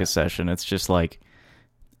 practice session. It's just like,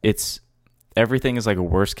 it's everything is like a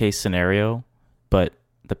worst case scenario, but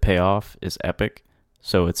the payoff is epic,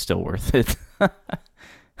 so it's still worth it.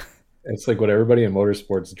 it's like what everybody in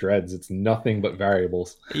motorsports dreads. It's nothing but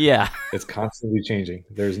variables. Yeah, It's constantly changing.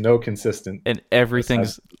 There's no consistent. and Aside,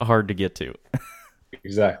 everything's hard to get to.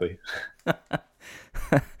 exactly.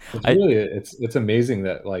 It's I really it's amazing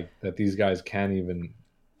that that these guys can even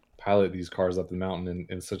pilot these cars up the mountain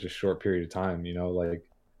in such a short period of time. Like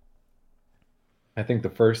I think the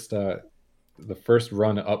first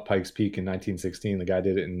run up Pikes Peak in 1916, the guy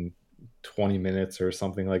did it in 20 minutes or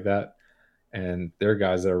something like that. And there are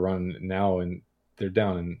guys that are running now, and they're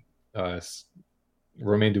down in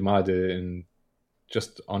Romain Dumas did it in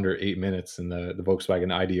just under 8 minutes in the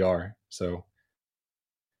Volkswagen IDR. So,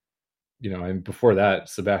 and before that,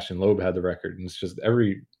 Sebastian Loeb had the record. And it's just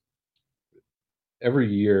every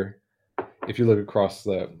year, if you look across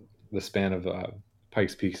the span of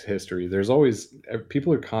Pikes Peak's history, there's always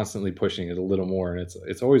people are constantly pushing it a little more, and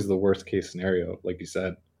it's always the worst case scenario, like you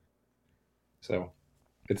said. So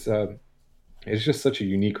it's it's just such a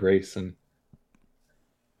unique race, and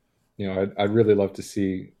I'd really love to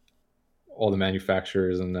see all the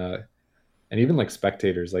manufacturers and even like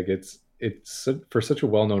spectators. Like for such a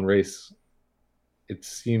well known race, it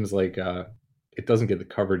seems like it doesn't get the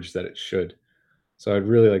coverage that it should. So I'd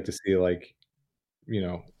really like to see like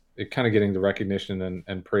it kind of getting the recognition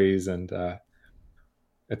and praise and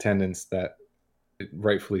attendance that it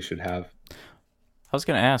rightfully should have. was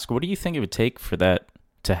gonna ask, what do you think it would take for that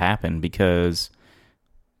to happen? Because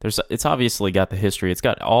it's obviously got the history. It's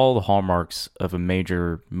got all the hallmarks of a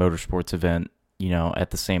major motorsports event,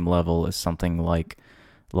 at the same level as something like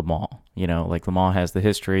Le Mans. Like Le Mans has the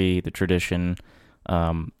history, the tradition.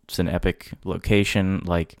 It's an epic location.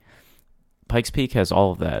 Like Pikes Peak has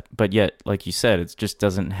all of that, but yet, like you said, it just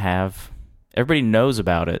doesn't have. Everybody knows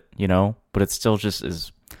about it, but it still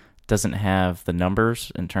just doesn't have the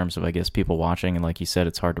numbers in terms of, I guess, people watching. And like you said,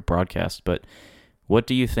 it's hard to broadcast. But what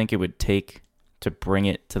do you think it would take to bring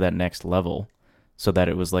it to that next level so that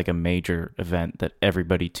it was like a major event that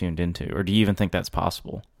everybody tuned into? Or do you even think that's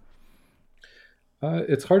possible?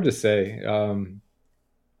 It's hard to say. I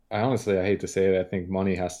hate to say it. I think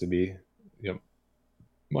money has to be, you know,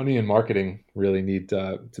 money and marketing really need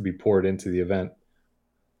to be poured into the event.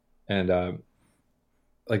 And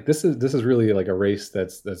like this is really like a race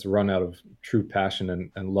that's run out of true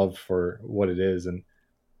passion and love for what it is. And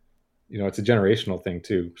it's a generational thing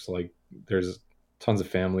too. So like there's tons of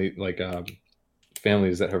families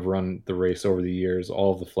that have run the race over the years.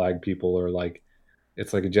 All of the flag people are like,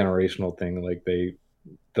 it's like a generational thing. Like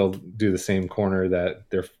they'll do the same corner that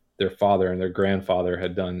their father and their grandfather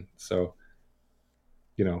had done. So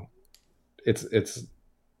you know it's it's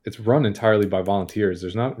run entirely by volunteers.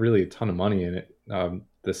 There's not really a ton of money in it.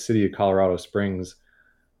 the city of Colorado Springs,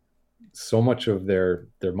 so much of their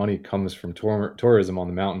money comes from tourism on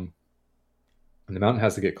the mountain, and the mountain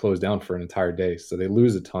has to get closed down for an entire day, so they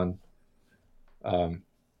lose a ton. Um,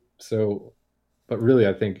 so, but really,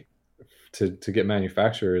 I think to get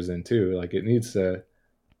manufacturers in too, like it needs to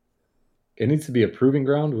be a proving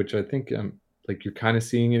ground, which I think like you're kind of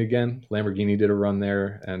seeing it again. Lamborghini did a run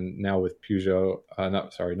there, and now with Peugeot,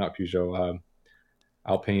 not Peugeot,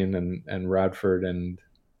 Alpine and Radford and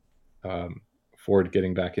um, Ford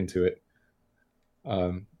getting back into it.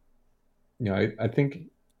 Um, I think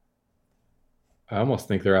I almost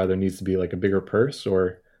think there either needs to be like a bigger purse,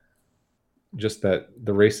 or just that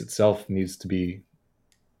the race itself needs to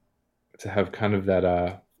have kind of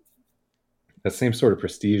that same sort of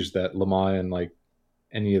prestige that Le Mans and like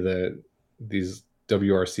any of these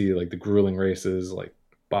WRC, like the grueling races like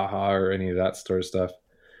Baja or any of that sort of stuff,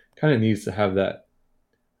 kind of needs to have that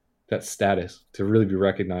status to really be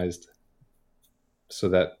recognized, so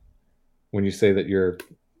that when you say that your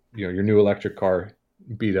new electric car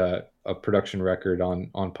beat a production record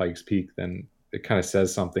on Pikes Peak, then it kind of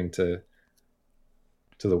says something to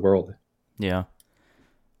the world. Yeah.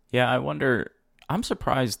 Yeah, I wonder. I'm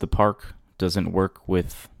surprised the park doesn't work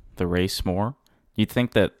with the race more. You'd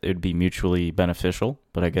think that it would be mutually beneficial,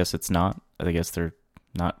 but I guess it's not. I guess they're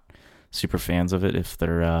not super fans of it if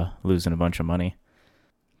they're losing a bunch of money.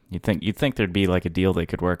 You'd think there'd be like a deal they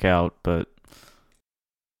could work out, but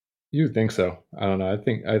You think so? I don't know. I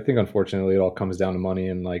think unfortunately it all comes down to money,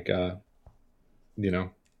 and like you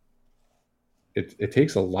know, it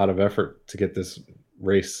takes a lot of effort to get this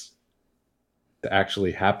race to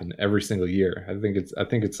actually happen every single year. I think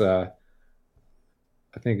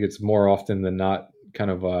it's more often than not kind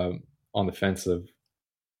of on the fence of,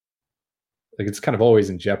 like, it's kind of always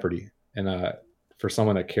in jeopardy. And for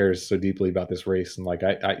someone that cares so deeply about this race, and like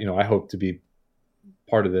I hope to be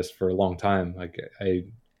part of this for a long time. Like I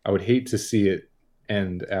would hate to see it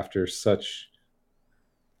end after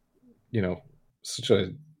you know such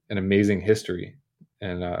an amazing history.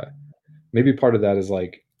 And maybe part of that is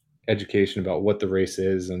like education about what the race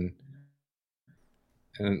is, and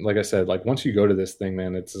like I said, like once you go to this thing,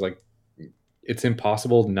 man, it's like it's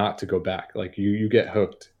impossible not to go back. Like you get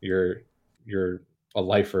hooked. You're a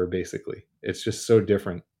lifer basically. It's just so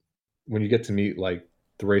different when you get to meet like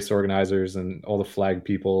the race organizers and all the flag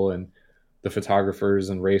people and the photographers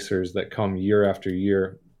and racers that come year after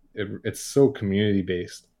year. It's so community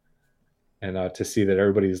based, and to see that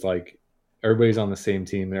everybody's on the same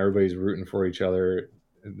team and everybody's rooting for each other.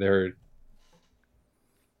 They're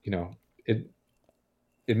you know it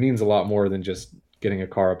it means a lot more than just getting a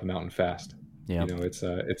car up a mountain fast. yeah.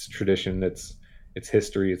 It's tradition, it's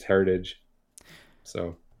history, it's heritage.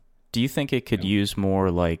 So Do you think it could yeah. use more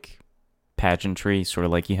like pageantry, sort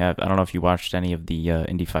of like you have? I don't know if you watched any of the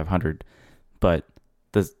Indy 500, but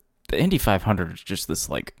the the Indy 500 is just this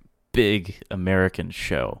like big American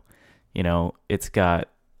show. It's got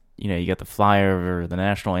you got the flyover, the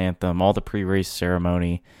national anthem, all the pre-race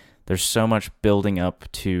ceremony. There's so much building up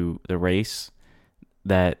to the race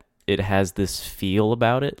that it has this feel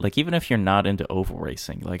about it. Like even if you're not into oval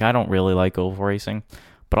racing, like I don't really like oval racing,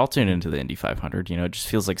 but I'll tune into the Indy 500. It just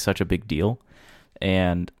feels like such a big deal.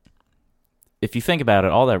 And if you think about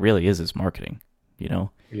it, all that really is marketing. You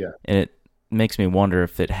know, Yeah. and it makes me wonder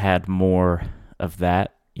if it had more of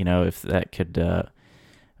that. If that could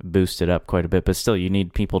boost it up quite a bit. But still, you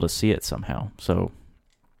need people to see it somehow. So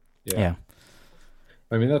Yeah. yeah,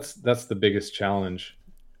 I mean, that's the biggest challenge,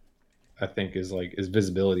 I think, is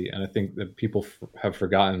visibility. And I think that people have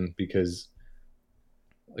forgotten, because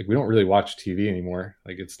like we don't really watch TV anymore.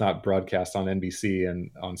 Like it's not broadcast on NBC and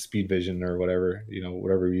on Speed Vision or whatever,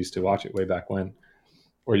 whatever we used to watch it way back when,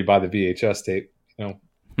 or you buy the VHS tape.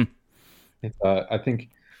 I think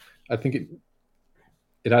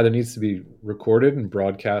it either needs to be recorded and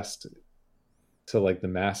broadcast to like the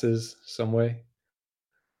masses some way.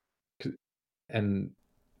 And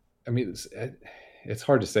I mean, it's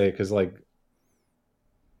hard to say, because like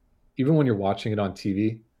even when you're watching it on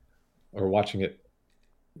TV or watching it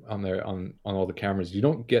on all the cameras, you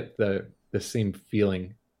don't get the same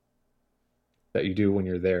feeling that you do when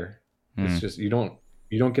you're there. It's mm, just you don't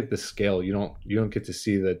get the scale. You don't get to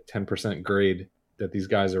see the 10% grade that these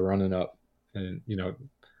guys are running up, and you don't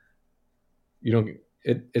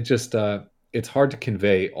it just it's hard to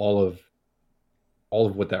convey all of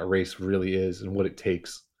what that race really is and what it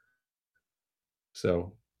takes.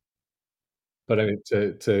 So, but I mean,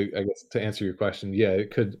 to I guess to answer your question, yeah,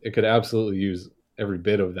 it could absolutely use every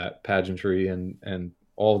bit of that pageantry and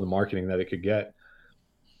all the marketing that it could get.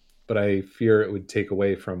 But I fear it would take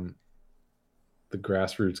away from the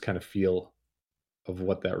grassroots kind of feel of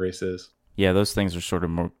what that race is. Yeah, those things are sort of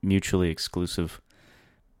more mutually exclusive.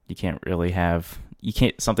 You can't really have you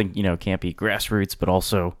can't something can't be grassroots, but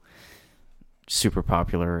also super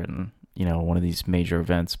popular and one of these major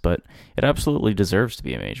events. But it absolutely deserves to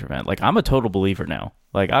be a major event. Like I'm a total believer now.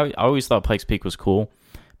 Like I always thought Pikes Peak was cool,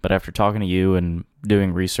 but after talking to you and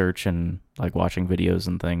doing research and like watching videos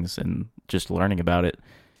and things and just learning about it,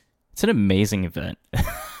 it's an amazing event.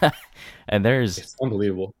 And It's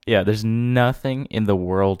unbelievable. there's nothing in the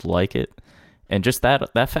world like it. And just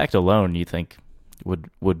that fact alone, you think would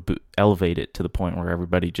elevate it to the point where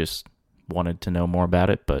everybody just wanted to know more about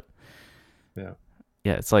it. But Yeah.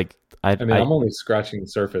 yeah, it's like I I mean, I'm only scratching the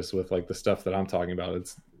surface with like the stuff that I'm talking about.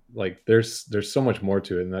 It's like there's so much more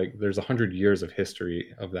to it, and like there's 100 years of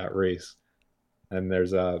history of that race, and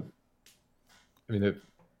there's I mean,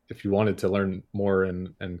 if you wanted to learn more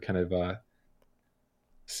and kind of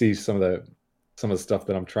see some of the stuff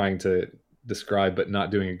that I'm trying to describe, but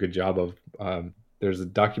not doing a good job of, there's a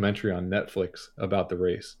documentary on Netflix about the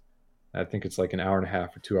race. I think it's like an hour and a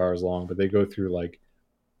half or 2 hours long, but they go through like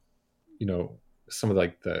you know some of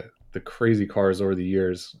like the crazy cars over the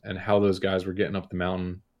years and how those guys were getting up the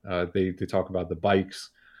mountain. They talk about the bikes.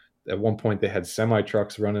 At one point, they had semi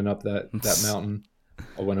trucks running up that mountain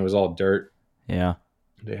when it was all dirt. yeah,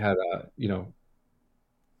 They had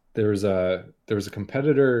there was a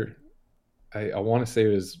competitor. I want to say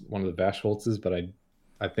it was one of the Vashholtzes, but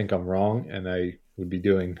I think I'm wrong, and I would be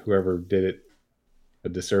doing whoever did it a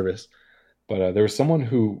disservice. But there was someone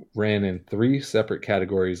who ran in three separate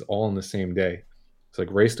categories all in the same day. It's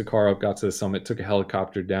like raced a car up, got to the summit, took a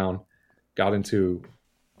helicopter down, got into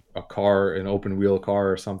a car, an open wheel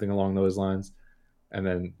car or something along those lines, and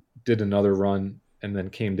then did another run, and then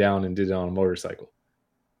came down and did it on a motorcycle.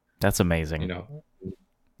 that's You amazing. know,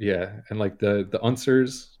 yeah, and like the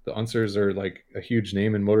Unsers are like a huge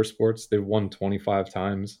name in motorsports. They've won 25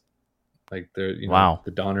 times. Like they're Wow,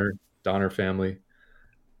 the Donner family.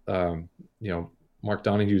 Um, you know, Mark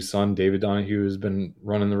Donahue's son, David Donahue, has been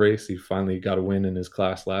running the race. He finally got a win in his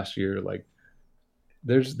class last year. Like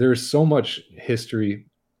there's so much history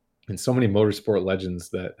and so many motorsport legends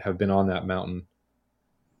that have been on that mountain.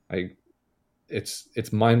 Like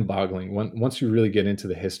it's mind boggling once you really get into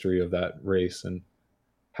the history of that race and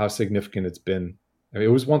how significant it's been. I mean,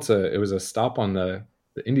 it was a stop on the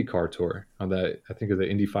IndyCar tour on the I think of the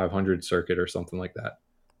Indy 500 circuit or something like that.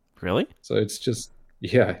 really? So it's just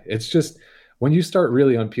yeah, it's just when you start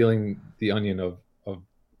really unpeeling the onion of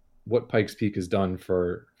what Pikes Peak has done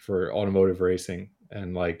for automotive racing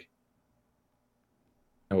and like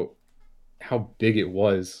know how big it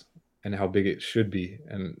was and how big it should be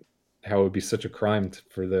and how it would be such a crime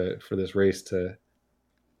for this race to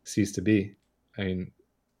cease to be. I mean,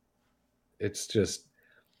 it's just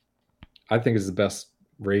I think it's the best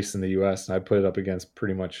race in the U.S. and I put it up against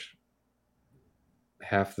pretty much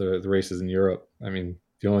half the races in Europe. I mean,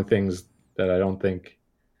 the only things that I don't think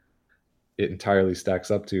it entirely stacks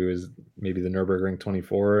up to is maybe the Nürburgring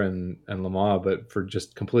 24 and Le Mans, but for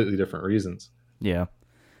just completely different reasons. Yeah,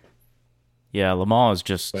 yeah. Le Mans is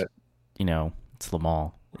just But it's Le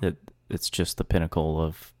Mans. It's just the pinnacle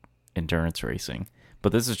of endurance racing.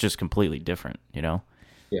 But this is just completely different,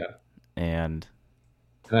 yeah, and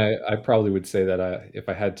and I probably would say that if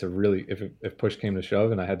I had to really, if push came to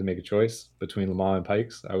shove and I had to make a choice between Le Mans and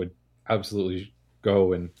Pikes, I would absolutely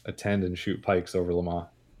go and attend and shoot Pikes over Le Mans.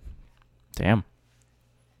 damn.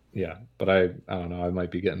 Yeah, but I don't know. I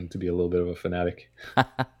might be getting to be a little bit of a fanatic.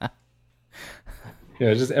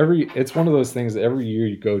 Just it's one of those things that every year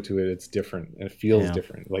you go to it, it's different and it feels Yeah,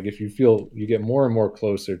 different. Like if you feel you get more and more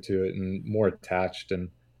closer to it and more attached, and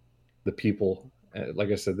the people, like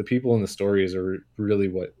I said, the people in the stories are really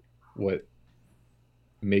what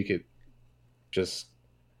make it just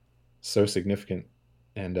so significant.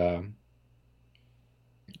 And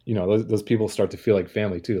those people start to feel like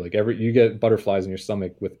family too. Like every you get butterflies in your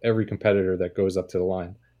stomach with every competitor that goes up to the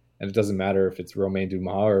line, and it doesn't matter if it's Romain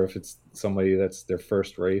Dumas or if it's somebody that's their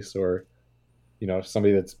first race or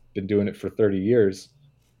somebody that's been doing it for 30 years.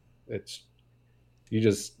 It's you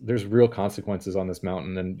just there's real consequences on this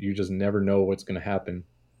mountain, and you just never know what's going to happen.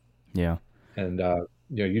 yeah, And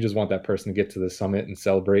you just want that person to get to the summit and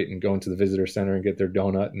celebrate and go into the visitor center and get their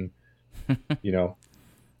donut and you know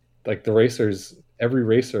like the racers, every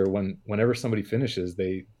racer, whenever somebody finishes,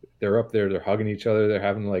 they're up there, they're hugging each other, they're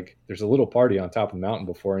having like there's a little party on top of the mountain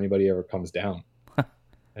before anybody ever comes down.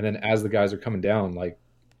 And then as the guys are coming down, like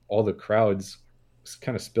all the crowds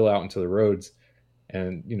kind of spill out into the roads,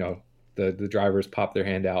 and the drivers pop their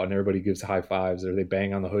hand out and everybody gives high fives, or they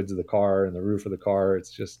bang on the hoods of the car and the roof of the car.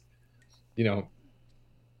 You know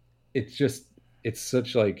it's just it's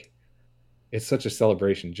such like it's such a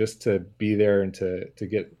celebration just to be there and to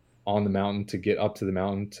get on the mountain, to get up to the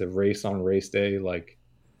mountain, to race on race day. Like,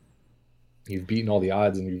 you've beaten all the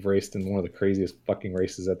odds and you've raced in one of the craziest fucking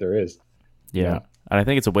races that there is, you Yeah. know? And I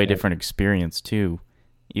think it's a way And different experience too,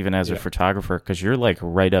 even as a yeah, photographer, because you're like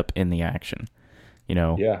right up in the action. You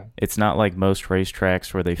know, yeah, it's not like most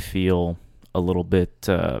racetracks where they feel a little bit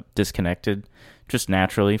disconnected just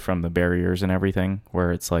naturally from the barriers and everything,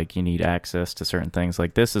 where it's like you need access to certain things.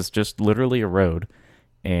 Like this is just literally a road,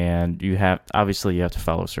 and you have obviously you have to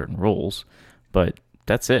follow certain rules, but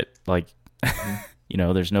that's it. Like, mhm, you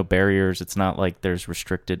know, there's no barriers. It's not like there's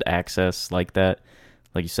restricted access like that.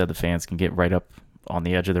 Like you said, the fans can get right up on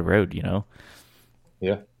the edge of the road, you know?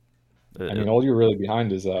 yeah. I Uh, mean, all you're really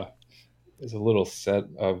behind is a little set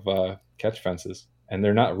of catch fences, and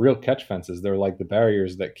they're not real catch fences. They're like the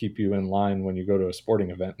barriers that keep you in line when you go to a sporting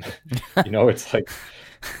event. You know, it's like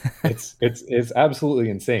it's absolutely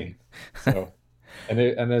insane. So, and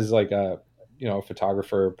as like a, you know, a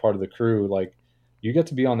photographer, part of the crew, like, you get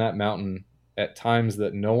to be on that mountain at times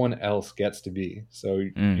that no one else gets to be. So,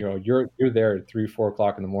 mm, you know, you're there at 3, 4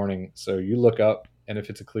 o'clock in the morning. So you look up, and if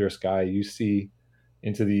it's a clear sky, you see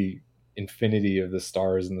into the infinity of the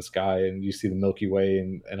stars in the sky, and you see the Milky Way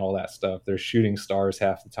and all that stuff. They're shooting stars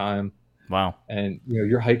half the time, wow. and you know,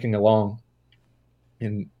 you're hiking along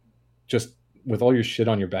and just with all your shit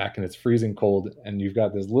on your back, and it's freezing cold, and you've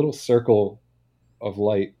got this little circle of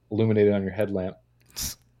light illuminated on your headlamp.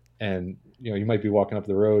 And you know, you might be walking up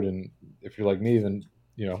the road, and if you're like me, then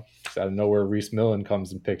you know, just out of nowhere, Reese Millen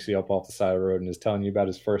comes and picks you up off the side of the road and is telling you about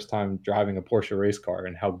his first time driving a Porsche race car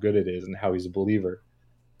and how good it is and how he's a believer,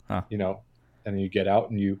 Huh. you know. And then you get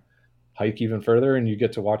out and you hike even further, and you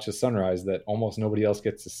get to watch the sunrise that almost nobody else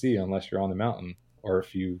gets to see unless you're on the mountain, or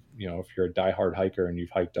if you know, if you're a diehard hiker and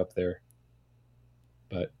you've hiked up there.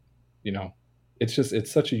 But you know,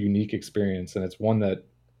 it's such a unique experience, and it's one that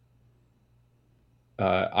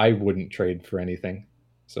I wouldn't trade for anything.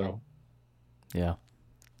 So, Yeah.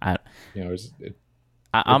 I, you know,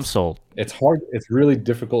 I'm it's sold. it's hard. It's really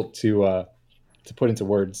difficult to put into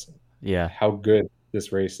words Yeah. how good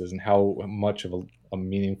this race is and how much of a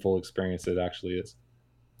meaningful experience it actually is.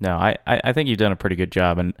 No, I think you've done a pretty good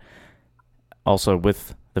job. And also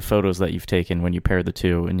with the photos that you've taken when you pair the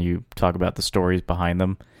two and you talk about the stories behind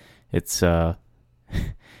them, it's, I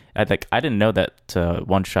think I didn't know that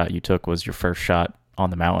one shot you took was your first shot on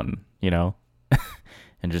the mountain, you know,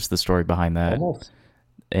 and just the story behind that. Almost,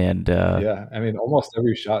 And, yeah. I mean, almost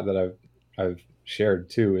every shot that I've shared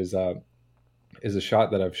too is a shot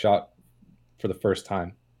that I've shot for the first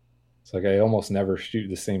time. It's like I almost never shoot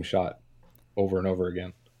the same shot over and over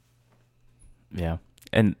again. yeah.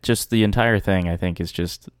 And just the entire thing, I think, is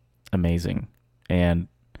just amazing. And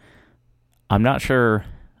I'm not sure.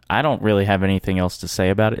 I don't really have anything else to say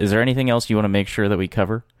about it. Is there anything else you want to make sure that we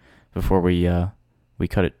cover before we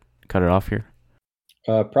cut it off here?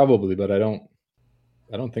 Probably, but I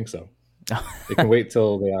don't think so. It can wait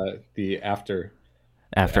till the After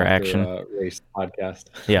action. race podcast.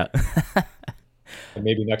 Yeah. And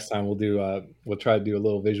maybe next time we'll try to do a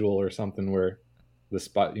little visual or something where the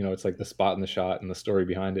spot, you know, it's like the spot in the shot and the story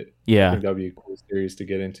behind it. I Yeah. think that'd be a cool series to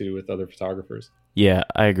get into with other photographers. Yeah,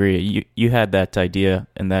 I agree. You had that idea,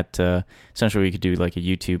 and that essentially we could do like a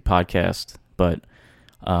YouTube podcast, but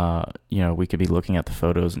you know, we could be looking at the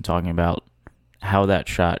photos and talking about how that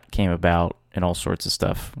shot came about and all sorts of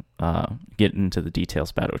stuff. Get into the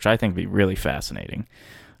details about it, which I think would be really fascinating.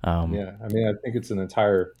 Yeah, I mean, I think it's an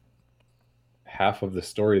entire half of the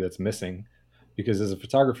story that's missing, because as a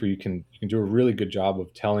photographer, you can do a really good job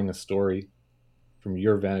of telling a story from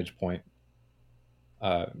your vantage point.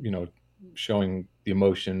 You know, showing the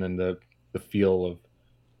emotion and the feel of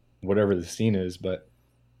whatever the scene is, but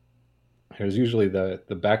there's usually the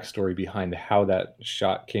backstory behind how that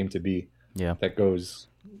shot came to be Yeah. that goes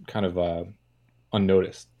kind of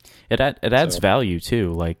unnoticed. It adds So value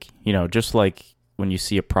too. Like, you know, just like when you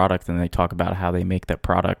see a product and they talk about how they make that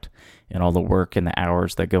product and all the work and the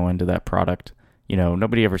hours that go into that product. You know,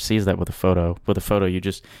 nobody ever sees that with a photo. With a photo, you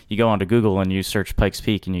go onto Google and you search Pikes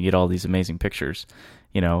Peak and you get all these amazing pictures,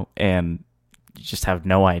 you know, and you just have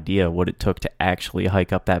no idea what it took to actually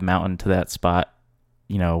hike up that mountain to that spot,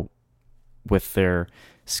 you know, with their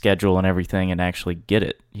schedule and everything and actually get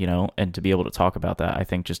it, you know, and to be able to talk about that, I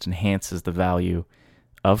think just enhances the value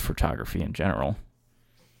of photography in general.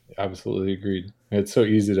 absolutely agreed. It's so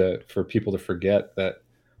easy for people to forget that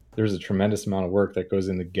there's a tremendous amount of work that goes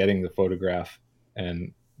into getting the photograph,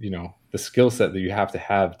 and you know, the skill set that you have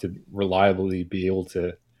to reliably be able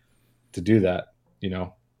to do that. You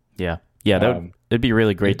know, Yeah. Yeah, um, it'd be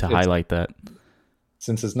really great to it's highlight that.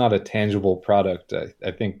 since it's not a tangible product, I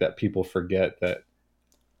think that people forget that,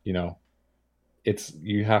 you know,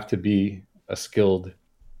 you have to be a skilled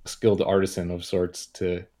artisan of sorts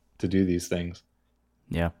to do these things.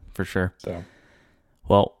 Yeah, for sure. So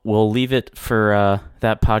Well, we'll leave it for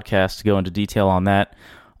that podcast to go into detail on that.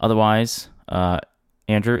 Otherwise,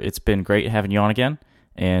 Andrew, it's been great having you on again,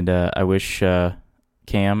 and I wish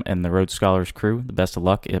Cam and the Road Scholars crew the best of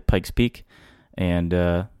luck at Pikes Peak,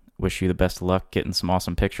 and wish you the best of luck getting some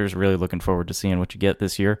awesome pictures. Really looking forward to seeing what you get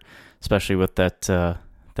this year, especially with that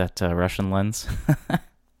Russian lens.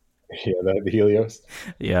 yeah, the Helios.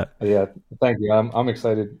 Yeah, Yeah, thank you. I'm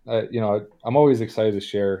excited. I'm always excited to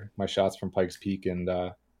share my shots from Pikes Peak, and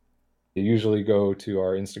they usually go to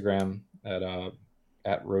our Instagram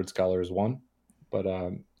at Road Scholars One. But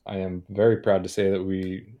I am very proud to say that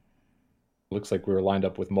we looks like we were lined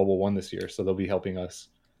up with Mobile One this year, so they'll be helping us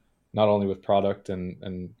not only with product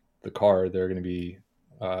and the car, they're going to be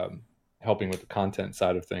helping with the content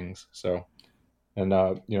side of things. So, and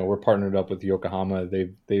we're partnered up with Yokohama.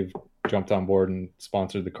 They've jumped on board and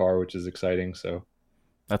sponsored the car, which is exciting. So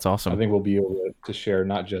that's I awesome. think we'll be able to share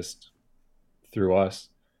not just through us,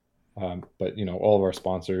 but all of our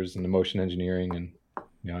sponsors and the motion engineering, and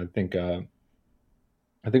I think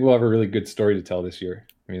we'll have a really good story to tell this year.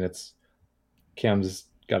 I mean, Cam's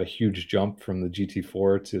got a huge jump from the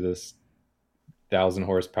GT4 to this 1,000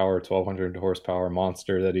 horsepower, 1,200 horsepower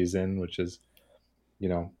monster that he's in, which is, you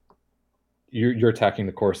know, you're attacking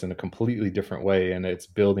the course in a completely different way, and it's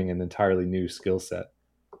building an entirely new skill set.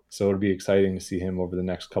 So it'll be exciting to see him over the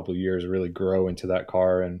next couple of years really grow into that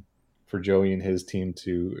car, and for Joey and his team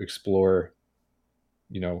to explore,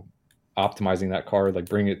 optimizing that car, like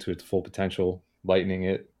bring it to its full potential, lightening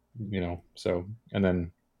it, so, and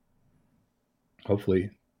then hopefully,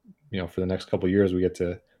 for the next couple of years, we get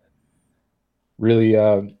to really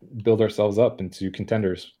build ourselves up into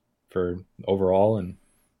contenders for overall, and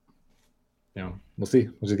we'll see.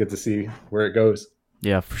 We'll just get to see where it goes.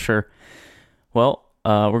 Yeah, for sure. Well,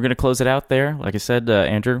 we're going to close it out there. Like I said,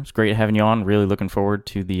 Andrew, it's great having you on. Really looking forward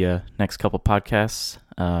to the next couple podcasts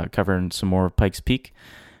covering some more of Pikes Peak.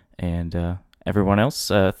 And everyone else,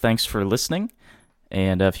 thanks for listening.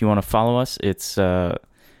 And if you want to follow us, it's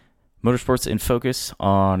Motorsports in Focus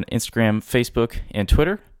on Instagram, Facebook, and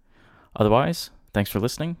Twitter. Otherwise, thanks for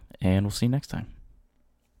listening, and we'll see you next time.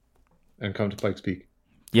 And come to Pikes Peak.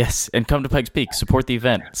 Yes, and come to Pikes Peak. Support the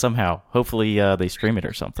event somehow. Hopefully they stream it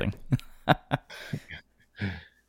or something.